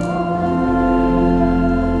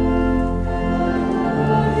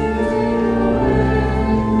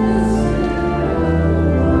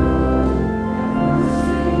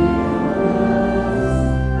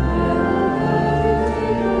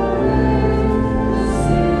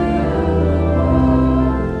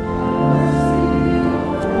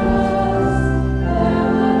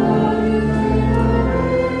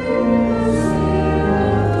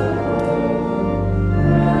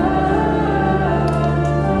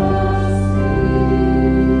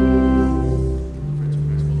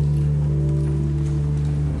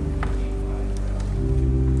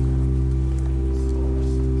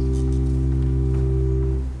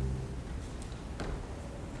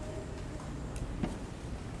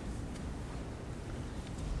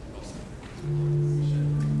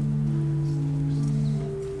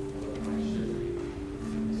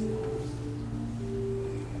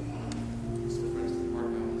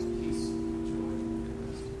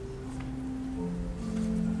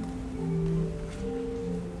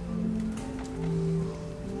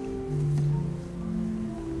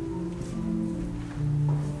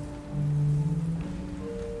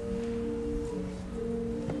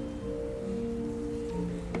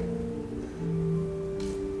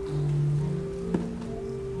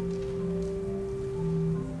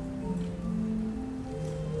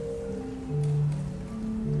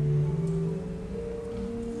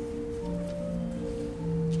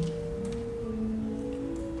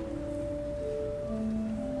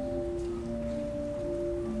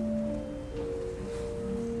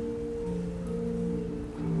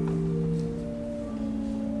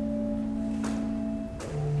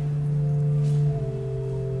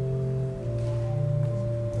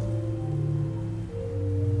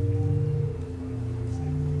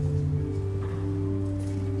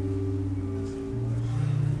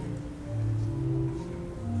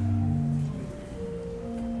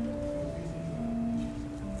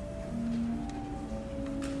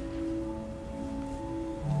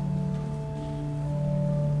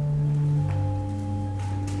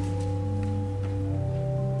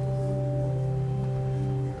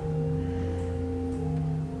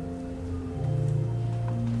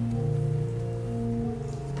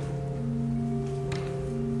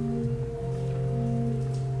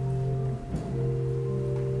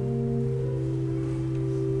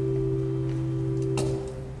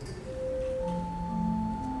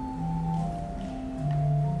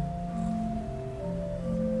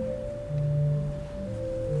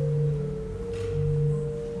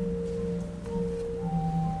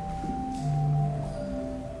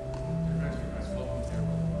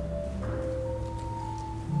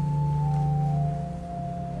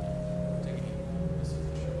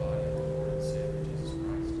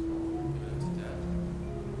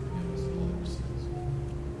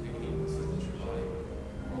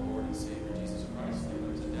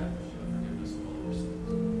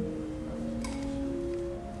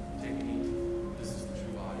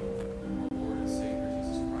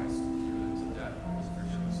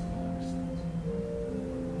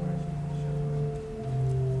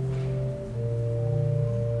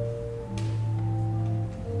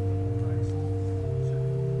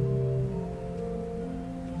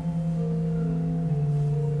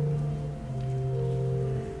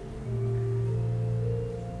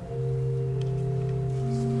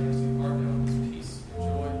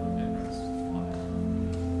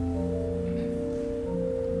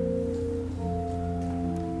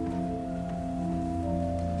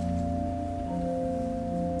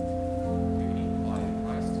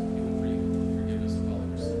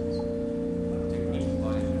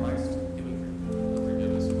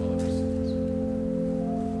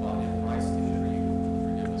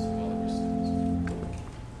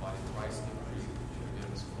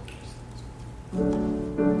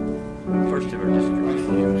 of our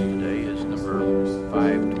distribution hymns today is number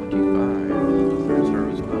 525 in the Lutheran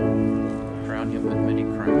service book. Crown Him with Many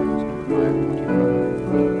Crowns, number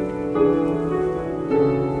 525.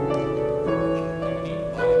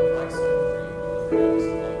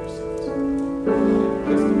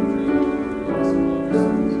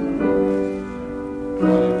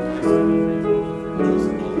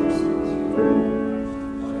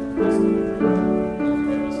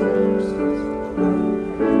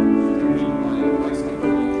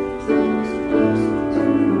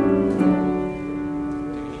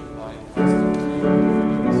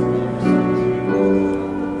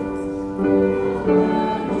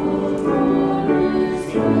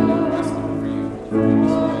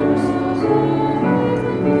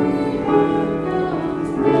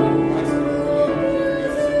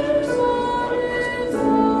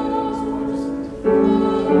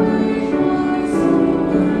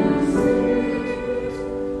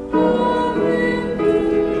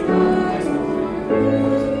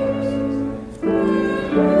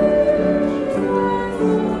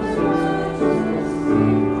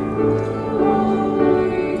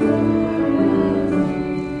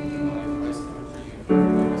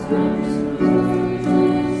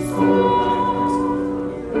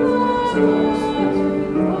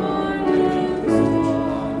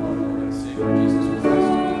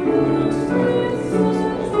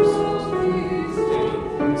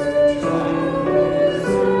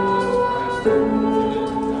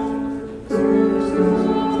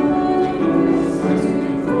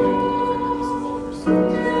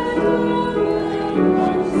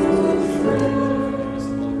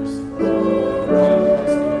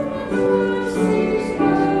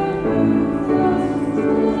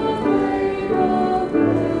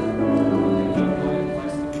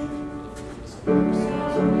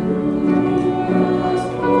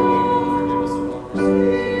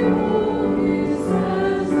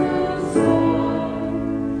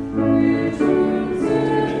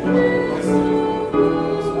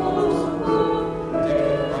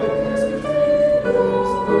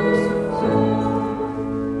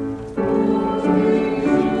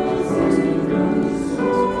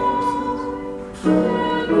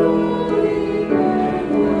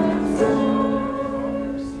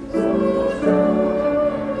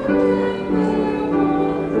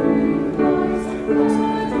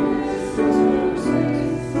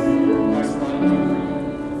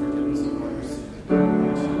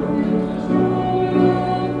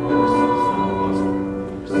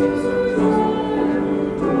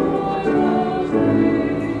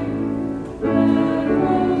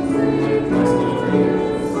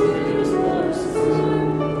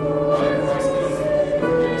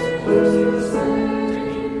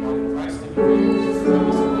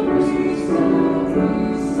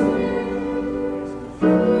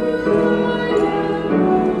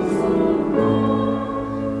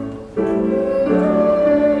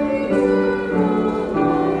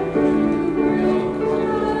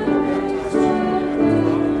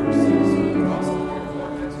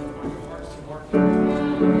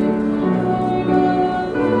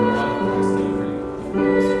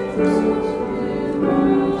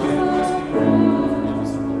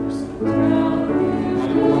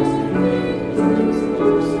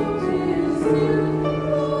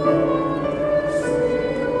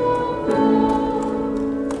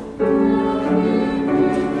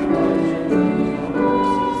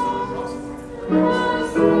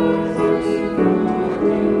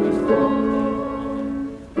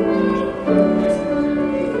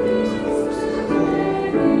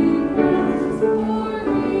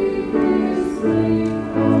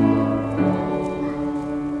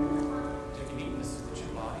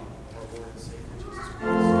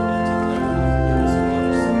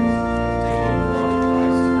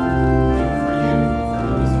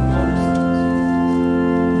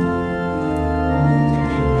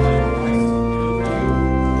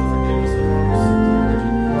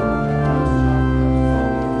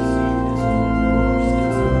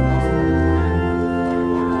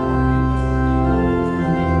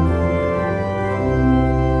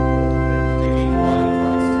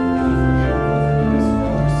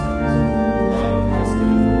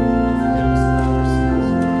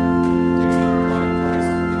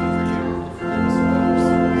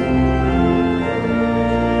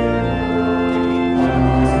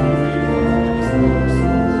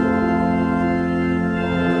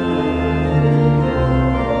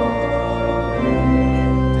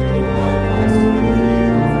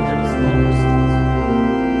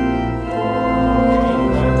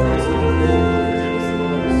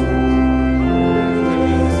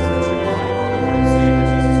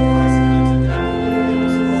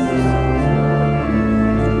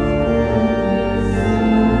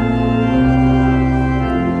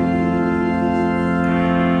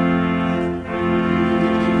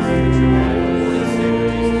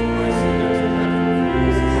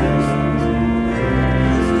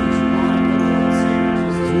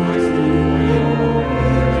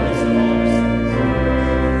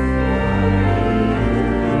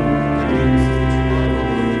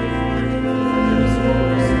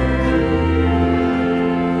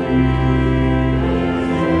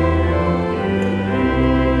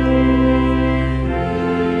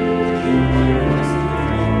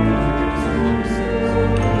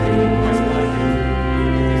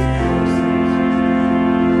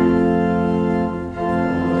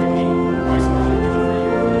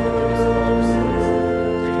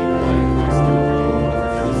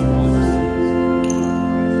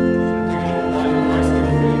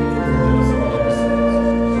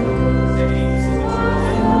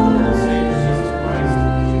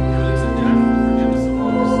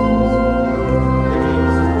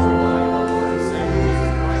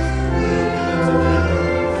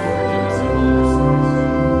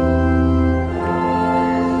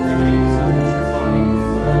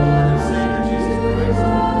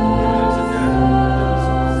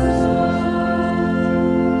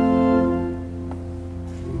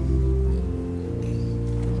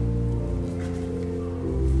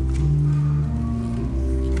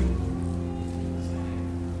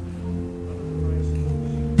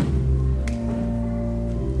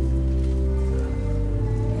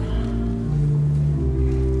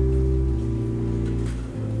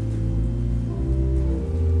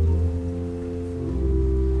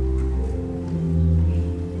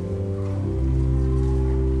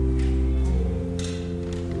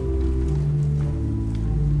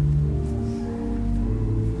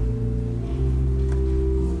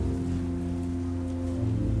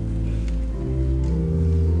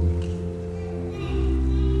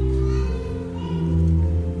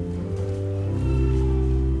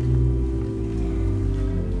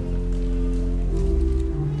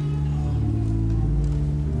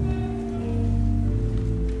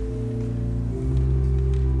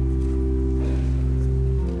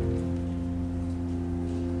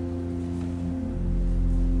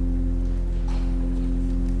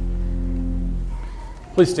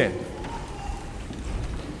 Please stand.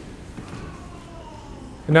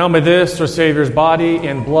 And now may this, our Savior's body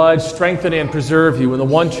and blood, strengthen and preserve you in the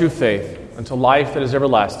one true faith until life that is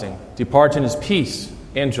everlasting. Depart in his peace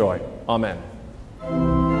and joy. Amen.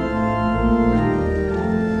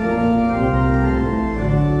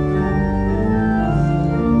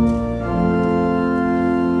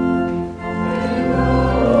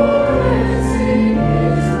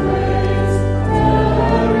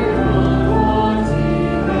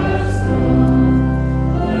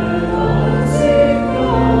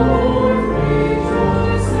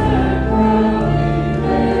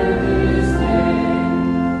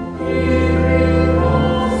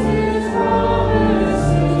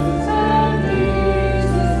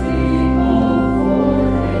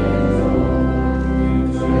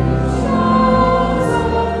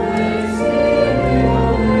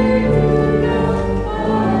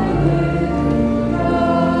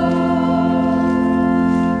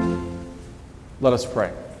 Let us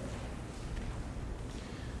pray.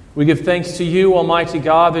 We give thanks to you, Almighty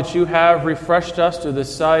God, that you have refreshed us to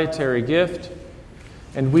this salutary gift,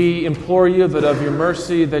 and we implore you that of your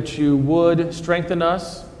mercy that you would strengthen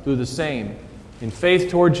us through the same, in faith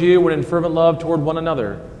towards you and in fervent love toward one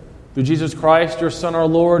another, through Jesus Christ, your Son, our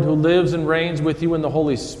Lord, who lives and reigns with you in the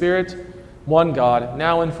Holy Spirit, one God,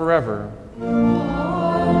 now and forever. Amen.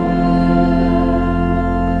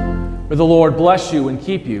 May the Lord bless you and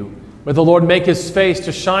keep you. May the Lord make his face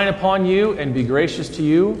to shine upon you and be gracious to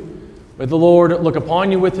you. May the Lord look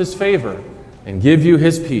upon you with his favor and give you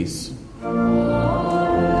his peace.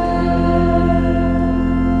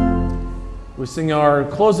 We sing our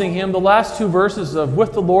closing hymn, the last two verses of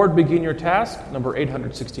With the Lord Begin Your Task, number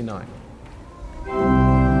 869.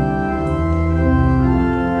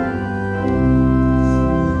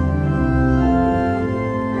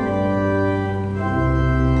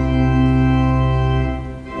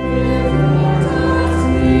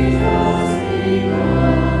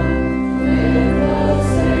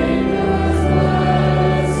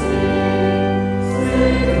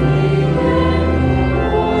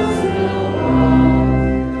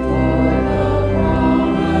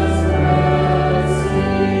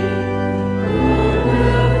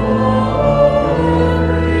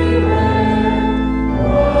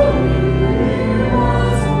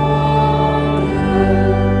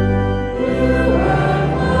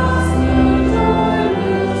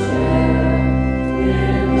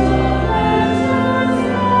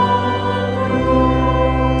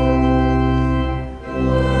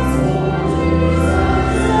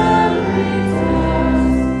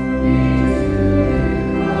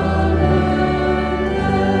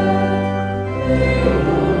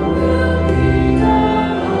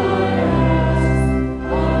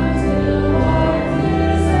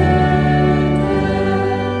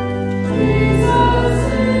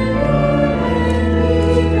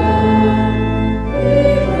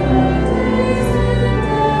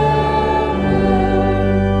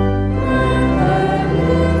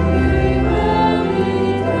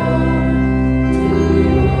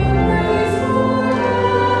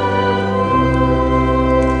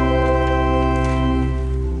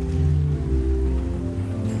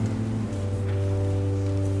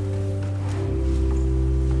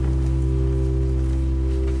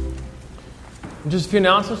 Just a few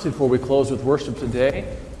announcements before we close with worship today.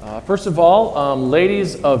 First of all,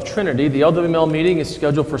 Ladies of Trinity, the LWML meeting is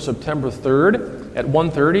scheduled for September 3rd at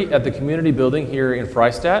 1:30 at the community building here in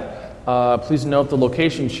Freistatt. Please note the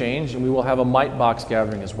location change, and we will have a mite box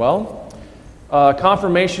gathering as well.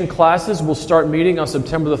 Confirmation classes will start meeting on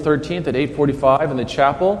September the 13th at 8:45 in the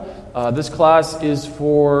chapel. This class is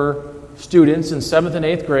for students in 7th and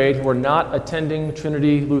 8th grade who are not attending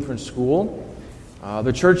Trinity Lutheran School.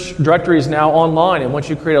 The church directory is now online, and once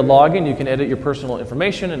you create a login, you can edit your personal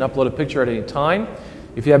information and upload a picture at any time.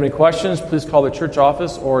 If you have any questions, please call the church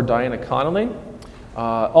office or Diana Connolly.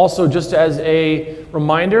 Also, just as a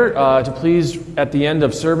reminder, to please, at the end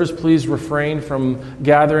of service, please refrain from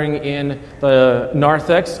gathering in the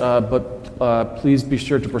narthex, but please be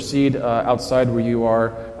sure to proceed outside where you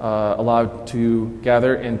are allowed to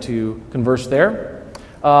gather and to converse there.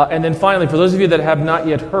 And then finally, for those of you that have not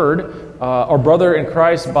yet heard, our brother in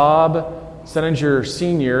Christ, Bob Seninger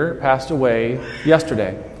Sr., passed away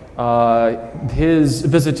yesterday. His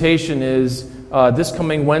visitation is this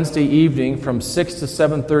coming Wednesday evening from 6 to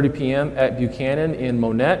 7:30 p.m. at Buchanan in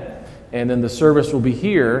Monette, and then the service will be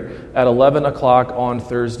here at 11 o'clock on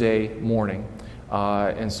Thursday morning.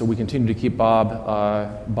 And so we continue to keep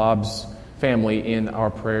Bob's family in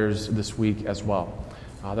our prayers this week as well.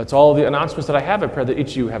 That's all the announcements that I have. I pray that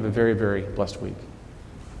each of you have a very, very blessed week.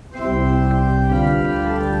 It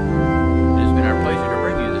has been our pleasure to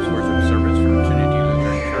bring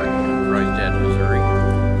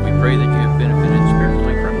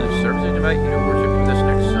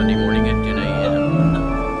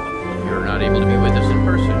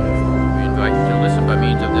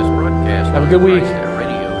good week. We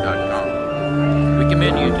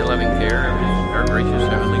commend you to the loving care of our gracious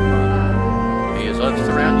Heavenly Father. May His love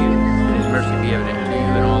surround you and His mercy be evident to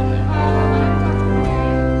you in all